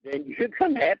did it, then you're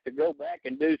going to have to go back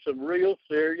and do some real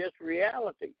serious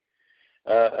reality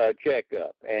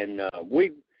checkup. And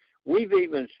we've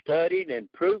even studied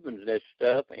and proven this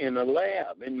stuff in a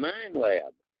lab, in Mind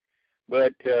Lab.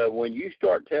 But when you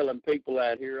start telling people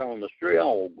out here on the street,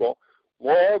 oh, God, it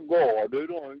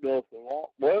ain't nothing like,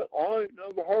 well, I ain't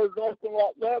never heard nothing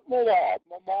like that in my life.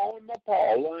 My mom and my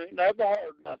pa ain't never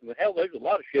heard nothing. Hell, there's a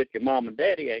lot of shit your mom and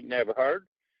daddy ain't never heard.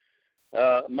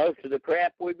 Most of the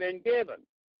crap we've been given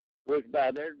was by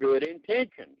their good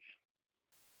intentions.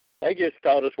 They just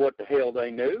taught us what the hell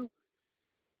they knew.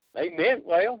 They meant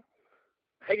well.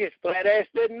 They just flat-ass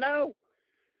didn't know.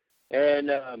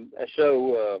 And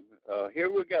so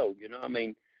here we go. I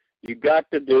mean, you got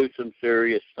to do some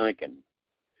serious thinking.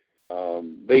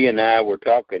 B and I were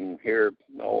talking here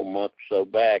a month or so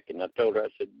back, and I told her, I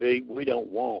said, B, we don't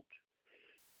want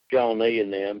Shawnee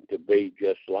and them to be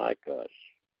just like us.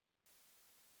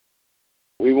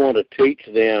 We want to teach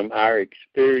them our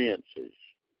experiences,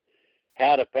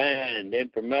 how to find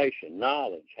information,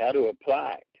 knowledge, how to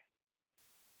apply it.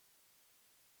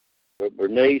 But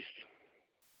Bernice,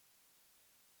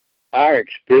 our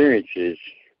experiences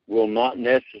will not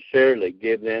necessarily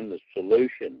give them the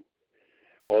solution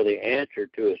or the answer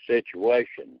to a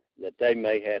situation that they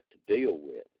may have to deal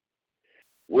with.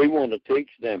 We want to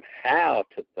teach them how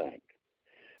to think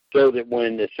so that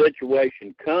when the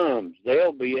situation comes,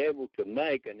 they'll be able to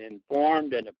make an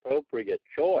informed and appropriate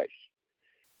choice.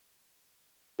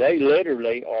 They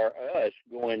literally are us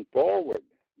going forward,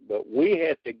 but we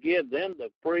have to give them the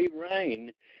free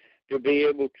rein to be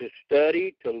able to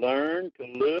study, to learn, to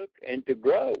look, and to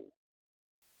grow,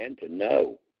 and to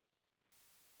know.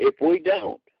 If we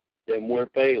don't, then we're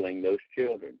failing those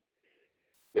children,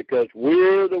 because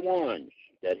we're the ones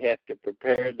that have to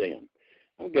prepare them.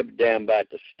 I don't give a damn about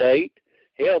the state.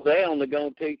 Hell, they're only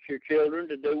going to teach your children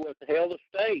to do what the hell the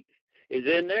state is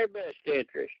in their best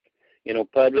interest. You know,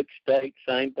 public, state,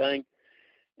 same thing.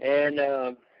 And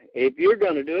if you're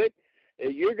going to do it,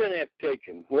 you're going to have to teach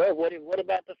them. Well, what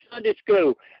about the Sunday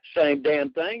school? Same damn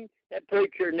thing. That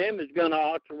preacher and them is going to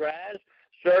authorize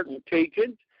certain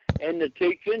teachings, and the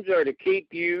teachings are to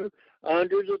keep you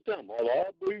under the thumb. Well,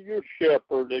 I'll be your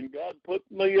shepherd, and God put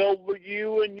me over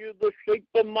you, and you're the sheep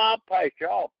of my pasture.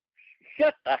 Oh,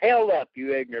 shut the hell up,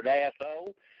 you ignorant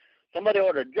asshole. Somebody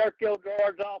ought to jerk your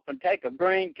drawers off and take a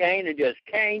green cane and just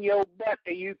cane your butt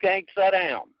till you can't sit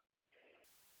down.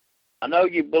 I know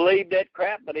you believe that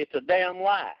crap, but it's a damn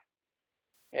lie.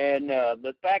 And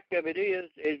the fact of it is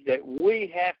that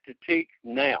we have to teach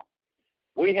now.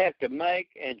 We have to make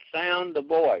and sound the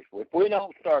voice. If we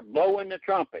don't start blowing the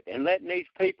trumpet and letting these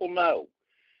people know,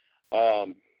 I'll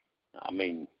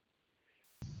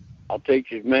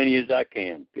teach as many as I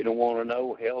can. If you don't want to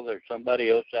know, hell, there's somebody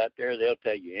else out there. They'll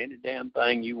tell you any damn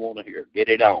thing you want to hear. Get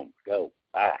it on. Go.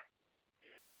 Bye.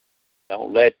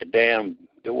 Don't let the damn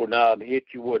doorknob hit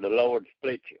you where the Lord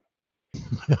split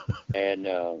you. And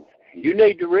you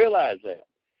need to realize that.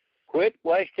 Quit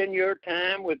wasting your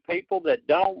time with people that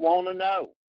don't want to know.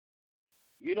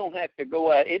 You don't have to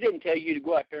go out. It didn't tell you to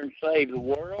go out there and save the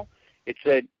world. It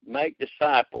said make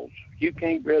disciples. You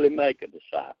can't really make a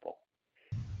disciple.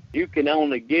 You can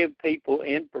only give people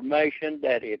information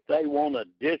that if they want to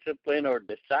discipline or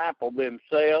disciple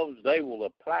themselves, they will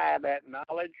apply that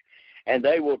knowledge and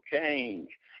they will change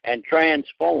and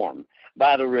transform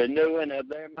by the renewing of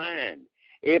their mind.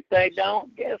 If they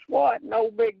don't, guess what?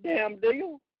 No big damn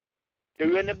deal.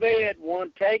 Two in the bed,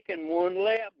 one taken, one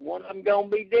left. One of them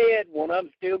going to be dead. One of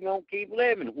them still going to keep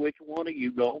living. Which one are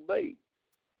you going to be?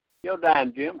 Your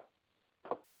dime, Jim.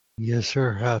 Yes,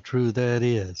 sir. How true that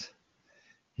is.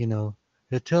 You know,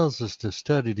 it tells us to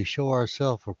study to show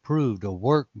ourselves approved, a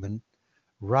workman,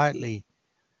 rightly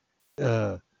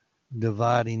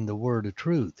dividing the word of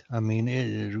truth. I mean,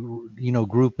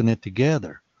 grouping it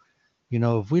together. You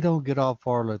know, if we don't get off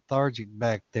our lethargic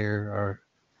back there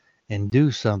and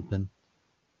do something,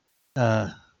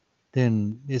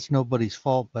 then it's nobody's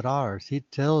fault but ours. He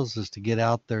tells us to get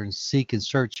out there and seek and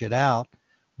search it out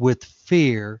with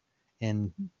fear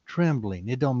and trembling.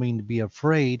 It don't mean to be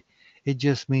afraid. It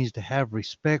just means to have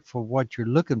respect for what you're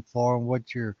looking for and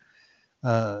what you're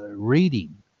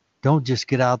reading. Don't just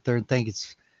get out there and think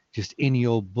it's just any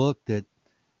old book that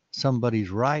somebody's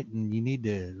writing. You need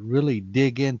to really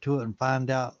dig into it and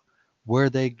find out where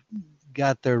they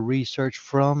got their research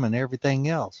from and everything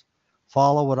else.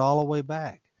 Follow it all the way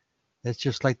back. That's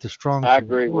just like the strong. I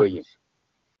agree with you.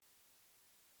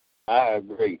 I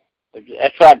agree.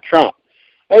 That's like Trump.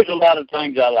 There's a lot of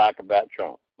things I like about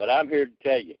Trump, but I'm here to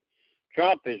tell you,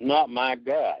 Trump is not my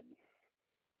God.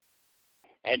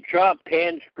 And Trump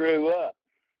can screw up.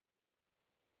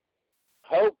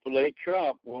 Hopefully,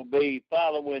 Trump will be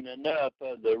following enough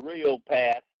of the real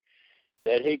path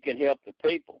that he can help the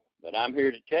people. But I'm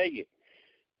here to tell you,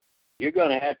 you're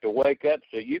going to have to wake up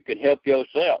so you can help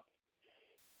yourself.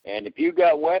 And if you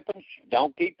got weapons,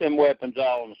 don't keep them weapons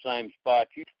all in the same spot.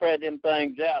 You spread them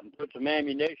things out and put some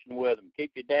ammunition with them.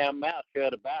 Keep your damn mouth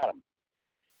shut about them.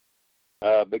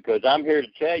 Because I'm here to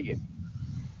tell you,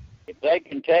 if they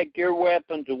can take your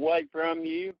weapons away from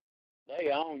you, they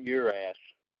own your ass.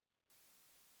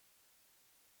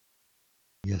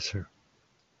 Yes, sir.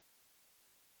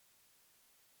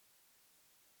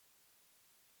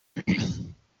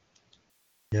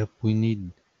 Yep, we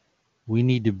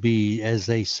need to be, as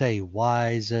they say,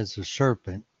 wise as a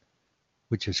serpent,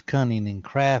 which is cunning and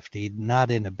crafty,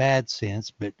 not in a bad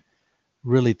sense, but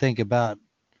really think about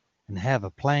and have a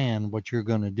plan what you're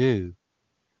going to do,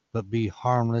 but be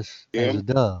harmless as a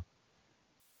dove.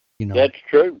 You know. That's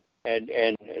true. And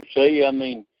see, I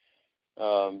mean,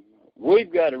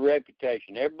 we've got a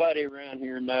reputation. Everybody around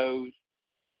here knows.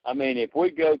 I mean, if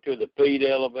we go to the feed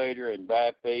elevator and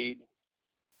buy feed,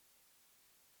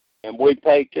 and we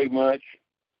pay too much,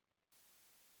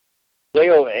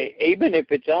 they'll, even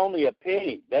if it's only a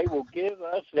penny, they will give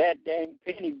us that dang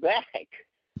penny back.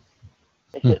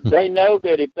 They know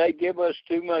that if they give us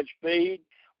too much feed,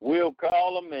 we'll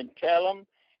call them and tell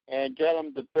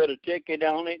them to put a ticket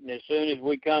on it, and as soon as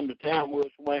we come to town, we'll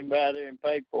swing by there and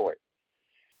pay for it.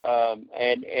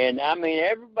 And I mean,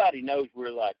 everybody knows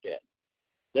we're like that.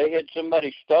 They had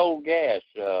somebody stole gas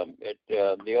at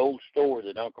the old store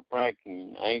that Uncle Frank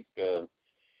and Aunt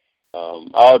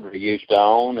Audrey used to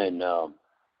own, and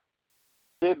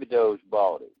Thibodeau's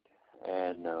bought it.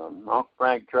 And Uncle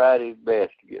Frank tried his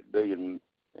best to get Billy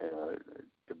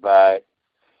to buy it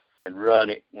and run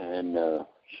it, and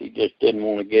she just didn't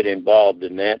want to get involved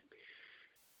in that.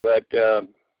 But the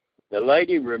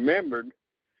lady remembered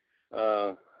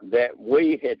that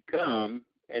we had come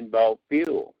and bought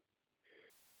fuel.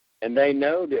 And they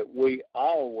know that we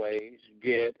always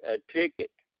get a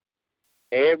ticket.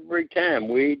 Every time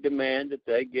we demand that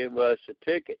they give us a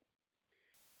ticket.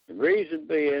 The reason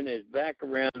being is back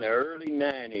around the early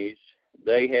 90s,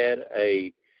 they had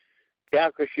a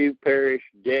Calcasieu Parish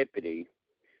deputy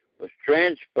was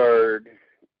transferred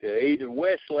to either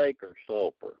Westlake or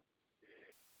Sulphur.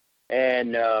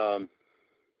 And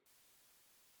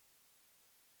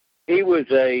he was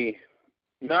a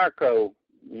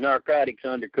narcotics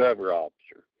undercover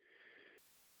officer.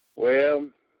 Well,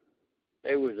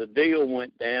 there was a deal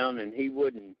went down, and he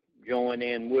wouldn't join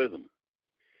in with them.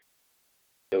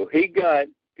 So he got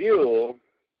fuel,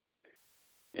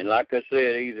 and like I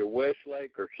said, either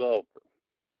Westlake or Sulphur.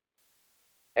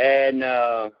 And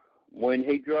when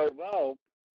he drove off,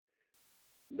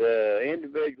 the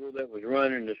individual that was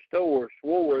running the store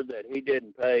swore that he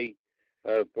didn't pay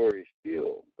for his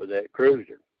fuel for that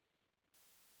cruiser.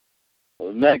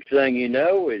 Well, the next thing you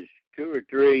know is 2 or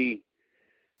 3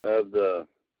 of the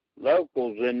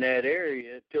locals in that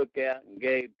area took out and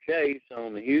gave chase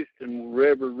on the Houston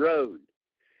River Road.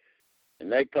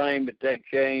 And they claimed that they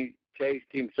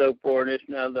chased him so far, and it's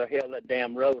now the hell that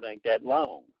damn road ain't that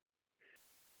long.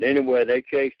 Anyway, they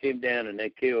chased him down and they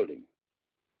killed him.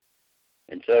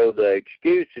 And so the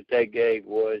excuse that they gave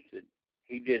was that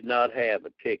he did not have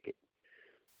a ticket.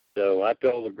 So I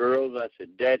told the girls, I said,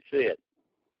 that's it.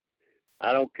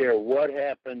 I don't care what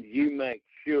happens, you make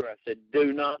sure. I said,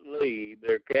 do not leave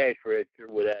their cash register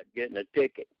without getting a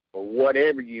ticket or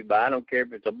whatever you buy. I don't care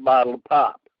if it's a bottle of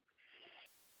pop.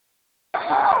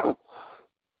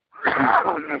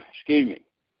 Excuse me.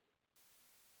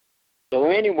 So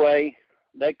anyway,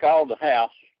 they called the house,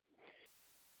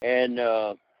 and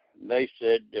they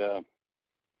said,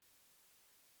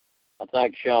 I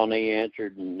think Shawnee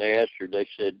answered, and they asked her, they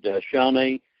said,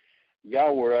 Shawnee,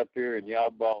 y'all were up here and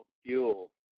y'all bought fuel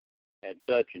at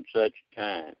such and such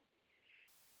time.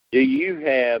 Do you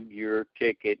have your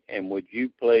ticket, and would you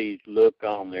please look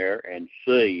on there and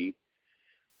see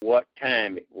what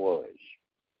time it was?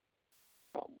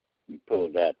 You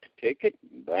pulled out the ticket,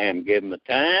 bam, give them the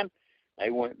time. They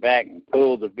went back and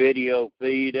pulled the video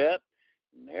feed up,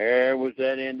 and there was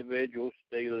that individual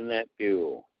stealing that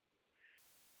fuel.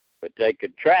 But they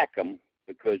could track them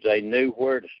because they knew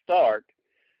where to start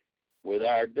with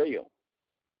our deal.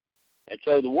 And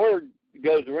so the word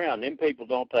goes around. Them people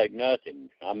don't take nothing.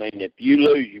 I mean, if you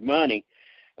lose your money,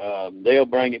 they'll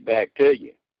bring it back to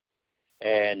you.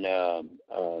 And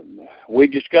we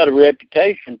just got a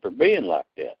reputation for being like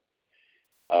that.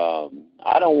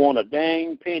 I don't want a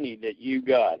dang penny that you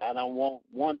got. I don't want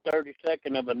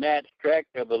 1/32 of a gnat's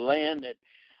tract of a land that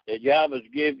Java's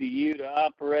give to you to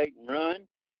operate and run.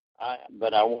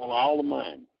 But I want all of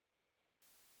mine.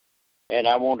 And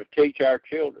I want to teach our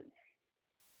children.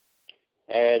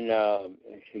 And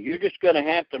you're just going to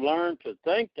have to learn to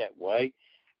think that way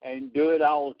and do it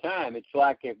all the time. It's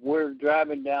like if we're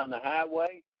driving down the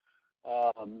highway,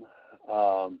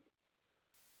 no,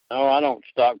 I don't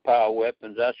stockpile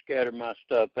weapons. I scatter my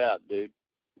stuff out, dude.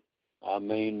 I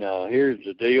mean, here's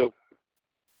the deal.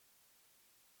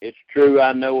 It's true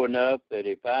I know enough that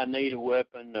if I need a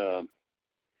weapon,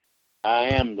 I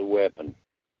am the weapon.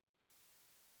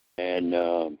 And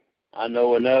I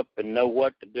know enough and know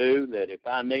what to do that if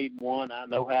I need one, I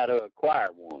know how to acquire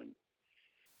one.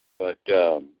 But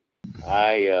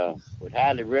I would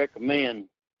highly recommend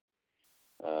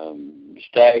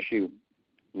stash your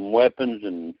weapons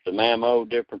and some ammo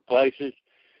different places,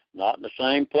 not in the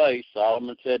same place.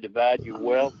 Solomon said divide your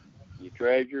wealth, your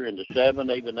treasure into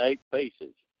 7, even 8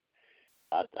 pieces.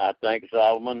 I think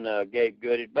Solomon gave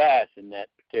good advice in that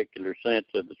particular sense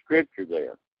of the scripture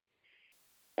there.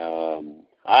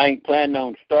 I ain't planning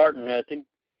on starting nothing,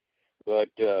 but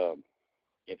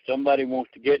if somebody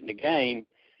wants to get in the game,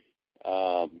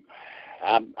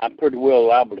 I'm pretty well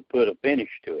liable to put a finish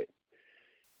to it.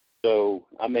 So,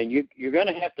 I mean, you're going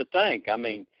to have to think. I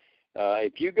mean,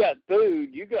 if you got food,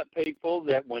 you got people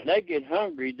that when they get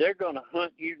hungry, they're going to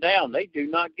hunt you down. They do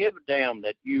not give a damn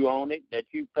that you own it, that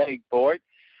you paid for it.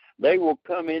 They will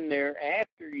come in there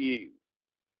after you.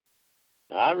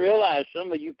 Now, I realize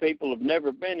some of you people have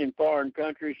never been in foreign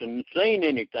countries and seen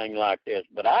anything like this,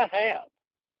 but I have.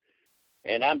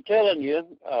 And I'm telling you,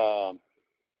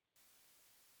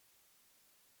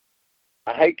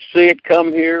 I hate to see it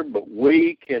come here, but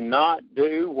we cannot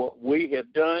do what we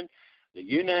have done. The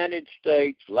United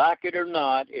States, like it or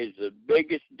not, is the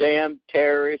biggest damn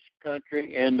terrorist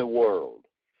country in the world.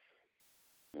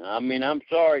 I mean, I'm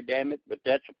sorry, damn it, but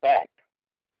that's a fact.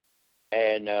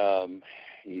 And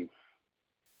you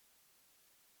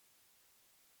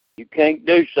can't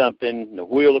do something, the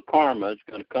wheel of karma is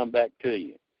going to come back to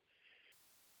you.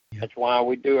 That's why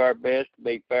we do our best to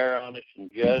be fair, honest, and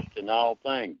just in all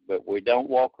things. But we don't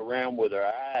walk around with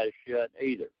our eyes shut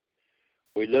either.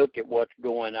 We look at what's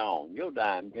going on. You'll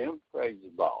dime, Jim. Praise the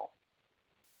ball.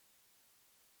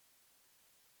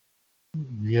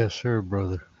 Yes, sir,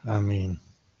 brother. I mean,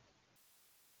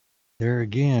 there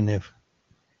again, if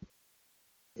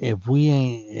we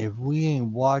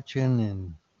ain't watching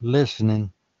and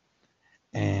listening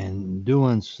and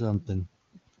doing something,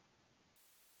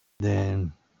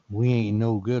 then we ain't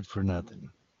no good for nothing.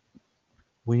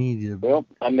 We need to. Well,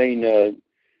 I mean,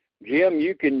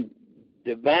 Jim,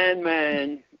 Divine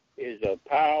Mind is a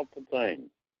powerful thing,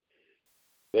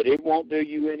 but it won't do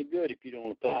you any good if you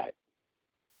don't apply it.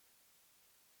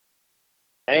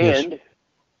 And yes,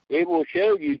 it will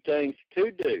show you things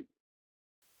to do.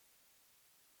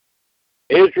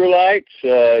 Israelites,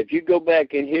 if you go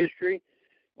back in history,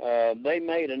 they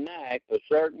made a knife a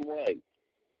certain way.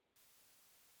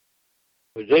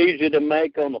 It was easy to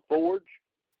make on the forge.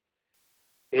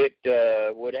 It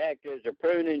would act as a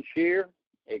pruning shear,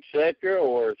 etc.,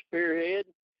 or a spearhead.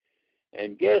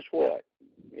 And guess what?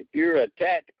 If you're a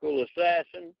tactical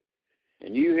assassin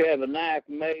and you have a knife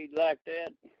made like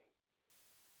that,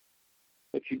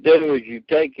 what you do is you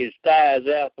take his thighs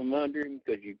out from under him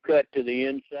because you cut to the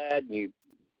inside and you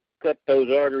cut those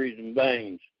arteries and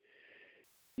veins.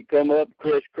 You come up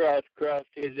crisscross across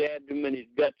his abdomen, his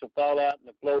guts will fall out on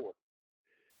the floor.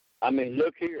 I mean,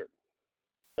 look here.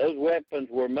 Those weapons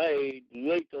were made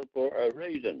lethal for a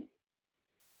reason.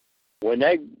 When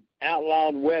they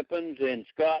outlawed weapons in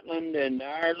Scotland and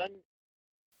Ireland,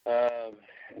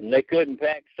 and they couldn't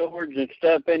pack swords and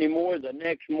stuff anymore, the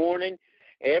next morning,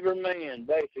 every man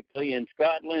basically in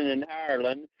Scotland and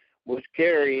Ireland was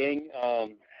carrying,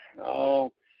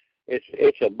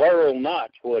 it's a burl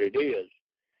knot's what it is,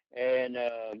 and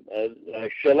a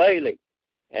shillelagh.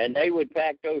 And they would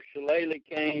pack those shillelagh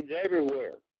canes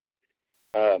everywhere.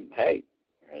 Hey,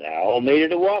 I all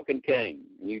needed a walking cane.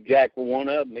 You jack one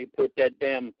up and he put that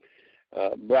damn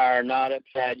briar knot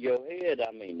upside your head.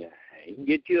 I mean, you can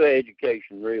get you an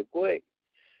education real quick.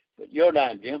 But you're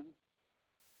not, Jim.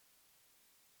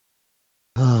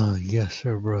 Oh, yes,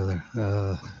 sir, brother.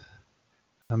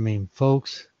 I mean,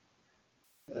 folks,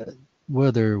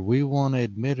 whether we want to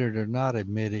admit it or not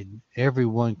admit it,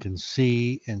 everyone can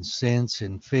see and sense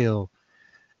and feel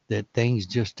that things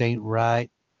just ain't right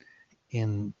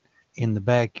in the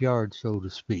backyard, so to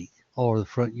speak, or the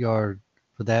front yard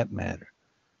for that matter.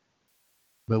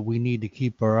 But we need to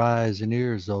keep our eyes and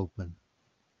ears open.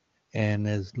 And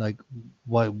as like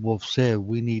what Wolf said,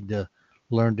 we need to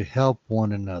learn to help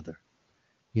one another,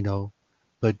 you know.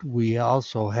 But we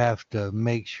also have to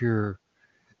make sure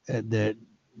that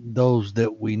those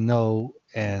that we know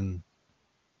and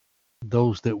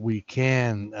those that we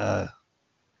can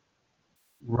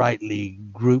rightly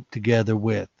group together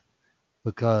with,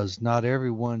 because not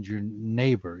everyone's your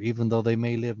neighbor, even though they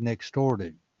may live next door to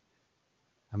you.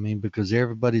 I mean, because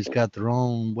everybody's got their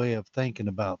own way of thinking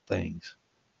about things,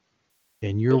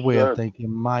 and your way of thinking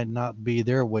might not be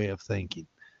their way of thinking.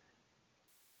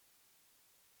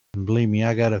 And believe me,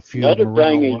 I got a few. Another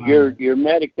thing is your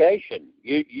medication.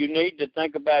 You need to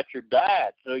think about your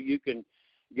diet so you can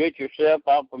get yourself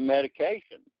off of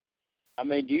medication. I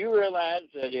mean, do you realize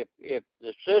that if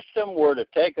the system were to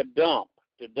take a dump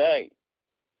today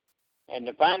and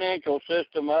the financial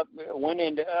system went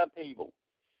into upheaval,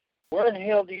 where in the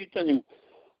hell do you think,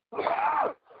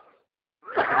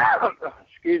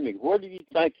 excuse me, where do you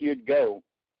think you'd go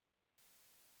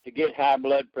to get high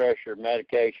blood pressure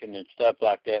medication and stuff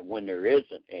like that when there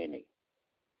isn't any?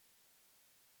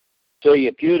 So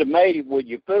if you'd have made it with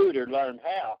your food or learned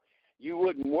how, you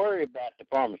wouldn't worry about the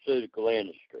pharmaceutical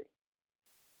industry.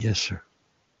 Yes, sir.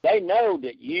 They know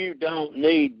that you don't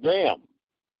need them,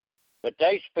 but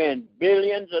they spend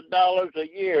billions of dollars a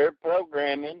year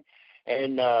programming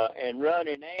and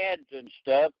running ads and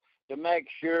stuff to make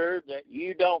sure that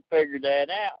you don't figure that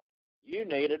out. You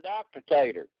need a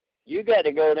doctor. You got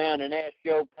to go down and ask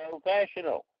your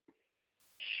professional.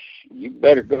 You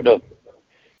better go to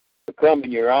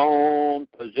becoming your own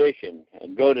physician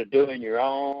and go to doing your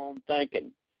own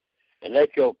thinking. And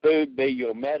let your food be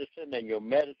your medicine and your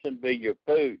medicine be your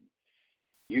food.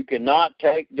 You cannot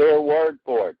take their word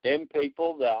for it. Them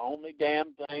people, the only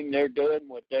damn thing they're doing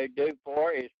what they do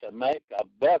for is to make a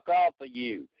buck off of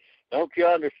you. Don't you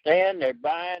understand? They're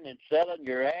buying and selling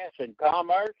your ass in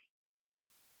commerce.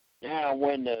 Now,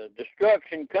 when the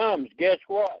destruction comes, guess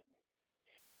what?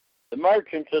 The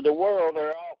merchants of the world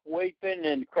are off weeping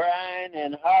and crying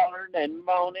and hollering and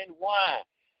moaning. Why?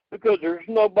 Because there's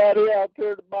nobody out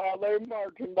there to buy their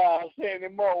merchandise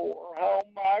anymore. Oh,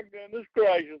 my goodness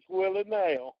gracious, Willie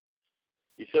now.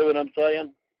 You see what I'm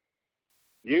saying?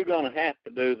 You're going to have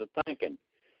to do the thinking.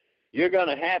 You're going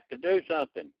to have to do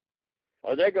something,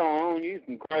 or they're going to own you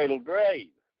from cradle to grave.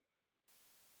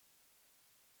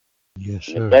 Yes,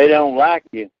 sir. And if they don't like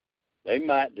you, they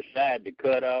might decide to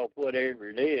cut off whatever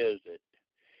it is that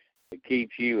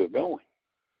keeps you going.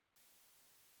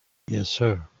 Yes,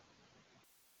 sir.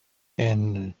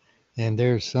 And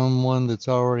there's someone that's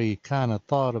already kind of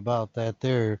thought about that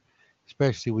there,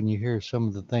 especially when you hear some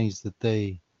of the things that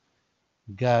they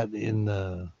got in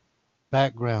the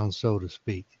background, so to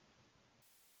speak.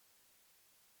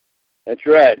 That's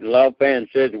right. The law fan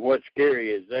says what's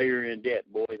scary is they are in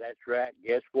debt, boy. That's right.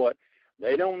 Guess what?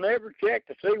 They don't never check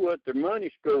to see what their money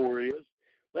score is.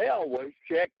 They always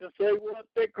check to see what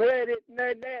their credit and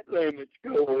their debt limit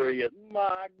score is.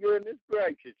 My goodness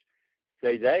gracious.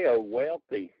 See, they are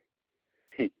wealthy.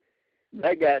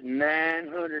 They got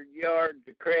 900 yards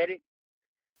of credit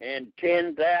and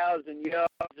 10,000 yards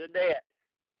of debt.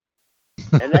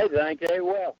 And they think they're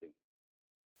wealthy.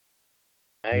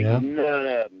 Ain't none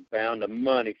of them found a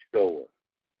money score.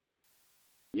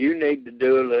 You need to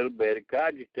do a little bit of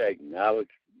cogitating. I was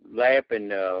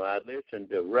laughing. I listened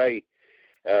to Ray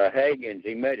Higgins.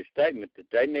 He made a statement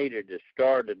that they needed to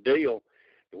start a deal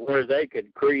where they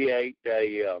could create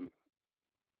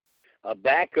a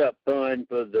backup fund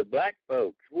for the black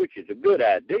folks, which is a good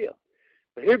idea.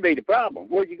 But here'd be the problem.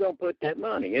 Where you going to put that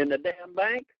money? In the damn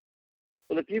bank?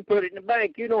 Well, if you put it in the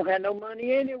bank, you don't have no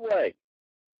money anyway.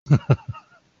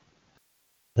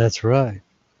 That's right.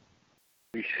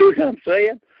 You see what I'm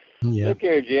saying? Yeah. Look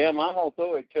here, Jim. I'm going to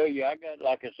throw it to you. I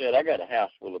got a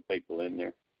house full of people in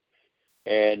there.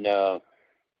 And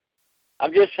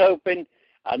I'm just hoping,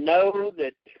 I know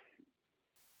that,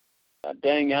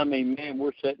 man,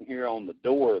 we're sitting here on the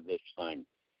door of this thing.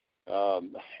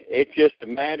 It's just a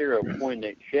matter of when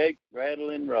they shake,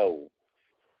 rattle, and roll.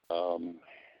 It's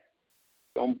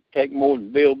going to take more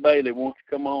than Bill Bailey wants to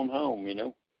come on home, you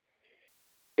know.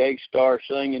 Cake star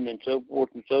singing and so forth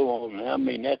and so on. I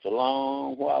mean, that's a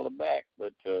long while back.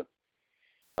 But,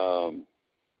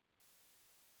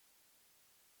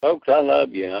 folks, I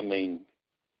love you. I mean,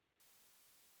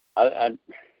 I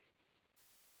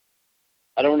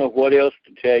don't know what else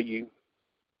to tell you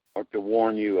or to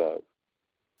warn you of.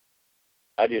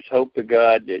 I just hope to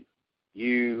God that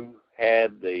you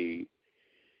have the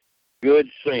good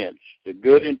sense, the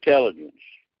good intelligence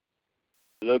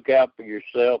to look out for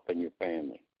yourself and your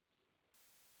family.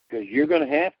 Because you're going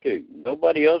to have to.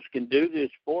 Nobody else can do this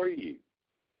for you.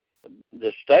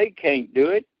 The state can't do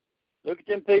it. Look at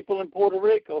them people in Puerto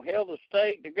Rico. Hell, the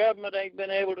state, the government ain't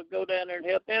been able to go down there and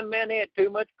help them. Man, they had too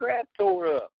much crap tore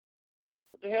up.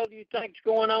 What the hell do you think's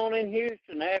going on in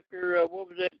Houston after, what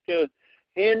was that,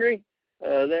 Henry?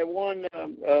 That one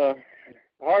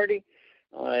Hardy?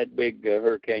 That big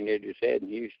hurricane they just had in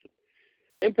Houston.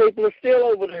 Them people are still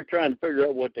over there trying to figure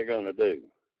out what they're going to do.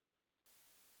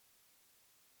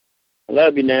 I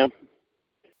love you now.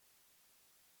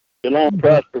 Shalom,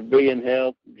 prosper, be in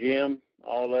health. Jim,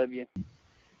 all of you.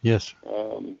 Yes.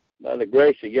 By the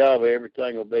grace of Yahweh,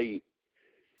 everything will be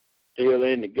still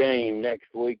in the game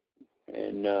next week.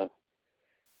 And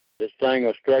this thing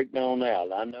will straighten on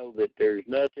out. I know that there's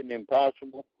nothing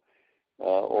impossible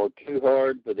or too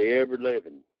hard for the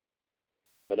ever-living.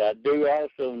 But I do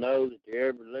also know that the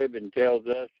ever-living tells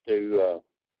us to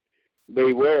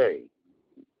be wary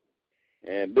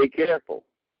and be careful.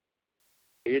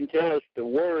 He didn't tell us to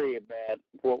worry about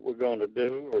what we're going to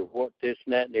do or what this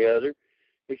and that and the other.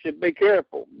 He said, be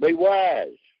careful, be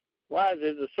wise. Wise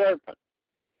as a serpent.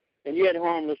 and yet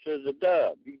harmless as a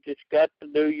dove. You just got to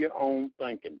do your own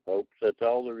thinking, folks. That's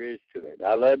all there is to it.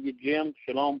 I love you, Jim.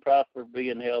 Shalom, prosper, be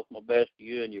in health. My best to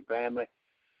you and your family.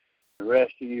 The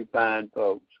rest of you fine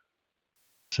folks.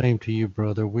 Same to you,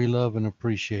 brother. We love and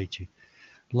appreciate you.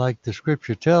 Like the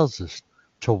scripture tells us,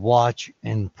 to watch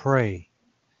and pray.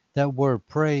 That word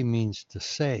pray means to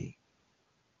say.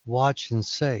 Watch and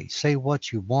say. Say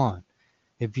what you want.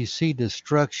 If you see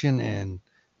destruction and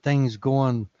things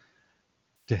going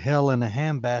to hell in a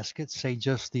handbasket, say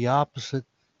just the opposite.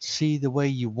 See the way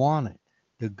you want it.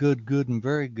 The good, good, and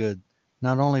very good.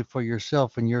 Not only for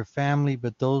yourself and your family,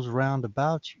 but those round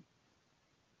about you.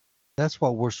 That's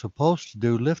what we're supposed to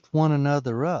do. Lift one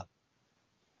another up.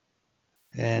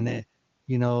 And,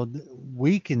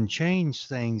 we can change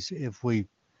things if we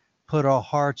put our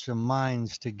hearts and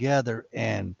minds together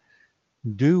and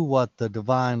do what the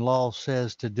divine law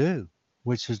says to do,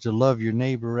 which is to love your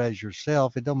neighbor as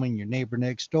yourself. It don't mean your neighbor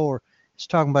next door. It's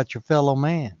talking about your fellow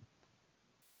man.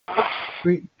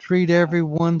 Treat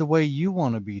everyone the way you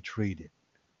want to be treated.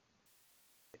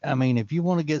 I mean, if you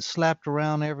want to get slapped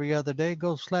around every other day,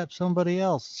 go slap somebody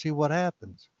else and see what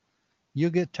happens.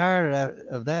 You'll get tired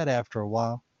of that after a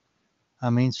while. I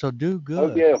mean, so do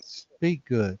good. Oh, yeah. Speak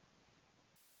good.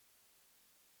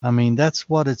 I mean, that's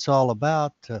what it's all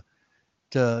about,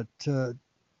 to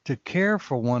care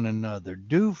for one another,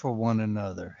 do for one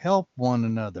another, help one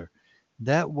another.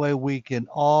 That way we can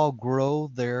all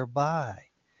grow thereby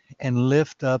and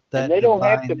lift up that. And they don't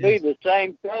have to be the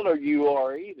same color you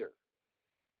are either.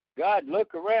 God,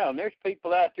 look around. There's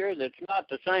people out there that's not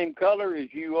the same color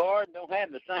as you are, and don't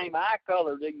have the same eye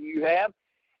color that you have.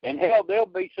 And hell, they'll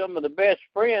be some of the best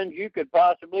friends you could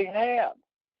possibly have.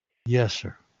 Yes,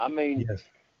 sir. I mean, yes.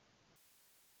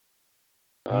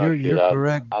 You're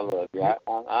correct. I love you.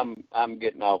 I'm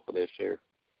getting off of this here.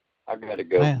 I gotta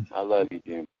go. Man, I love you,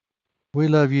 Jim. We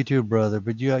love you too, brother.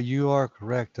 But you are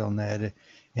correct on that.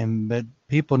 But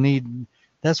people need.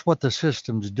 That's what the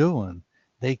system's doing.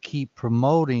 They keep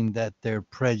promoting that their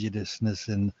prejudiceness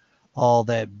and all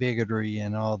that bigotry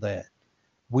and all that.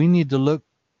 We need to look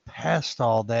past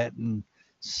all that and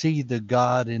see the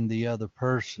God in the other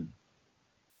person.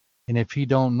 And if he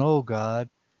don't know God,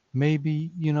 maybe,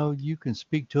 you can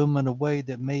speak to him in a way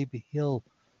that maybe he'll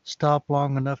stop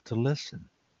long enough to listen.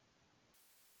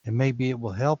 And maybe it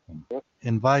will help him,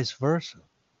 and vice versa.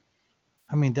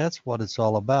 I mean, that's what it's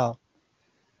all about.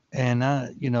 And,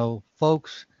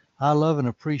 folks, I love and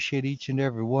appreciate each and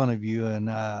every one of you. And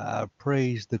I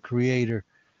praise the Creator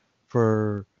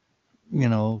for,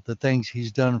 the things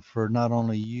he's done for not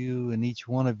only you and each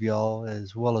one of y'all,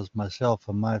 as well as myself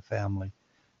and my family.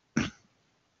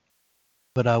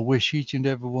 But I wish each and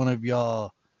every one of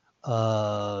y'all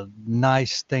a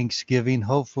nice Thanksgiving.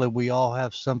 Hopefully we all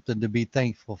have something to be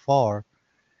thankful for,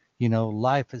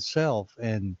 life itself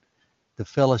and the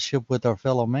fellowship with our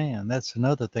fellow man. That's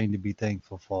another thing to be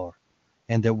thankful for,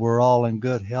 and that we're all in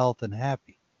good health and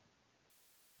happy.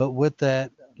 But with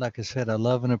that, like I said, I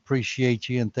love and appreciate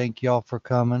you, and thank y'all for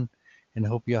coming, and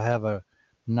hope y'all have a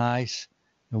nice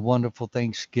and wonderful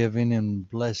Thanksgiving, and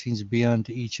blessings be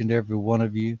unto each and every one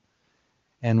of you.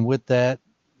 And with that,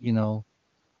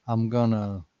 I'm going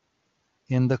to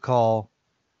end the call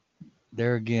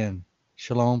there again.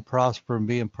 Shalom, prosper, and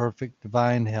be in perfect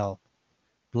divine health.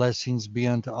 Blessings be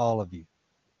unto all of you.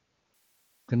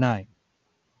 Good night.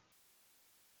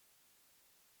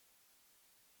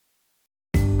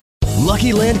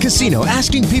 Lucky Land Casino,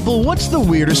 asking people, what's the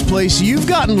weirdest place you've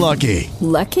gotten lucky?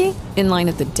 Lucky? In line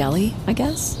at the deli, I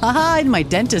guess? Aha, in my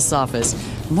dentist's office.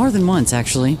 More than once,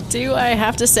 actually. Do I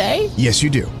have to say? Yes, you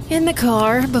do. In the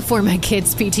car before my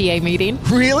kids' PTA meeting.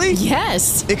 Really?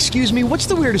 Yes. Excuse me, what's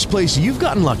the weirdest place you've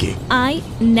gotten lucky? I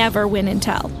never win and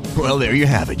tell. Well, there you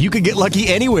have it. You can get lucky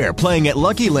anywhere, playing at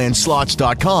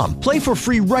LuckyLandSlots.com. Play for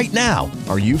free right now.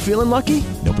 Are you feeling lucky?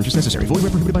 No purchase necessary. Void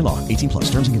where prohibited by law. 18+.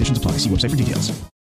 Terms and conditions apply. See website for details.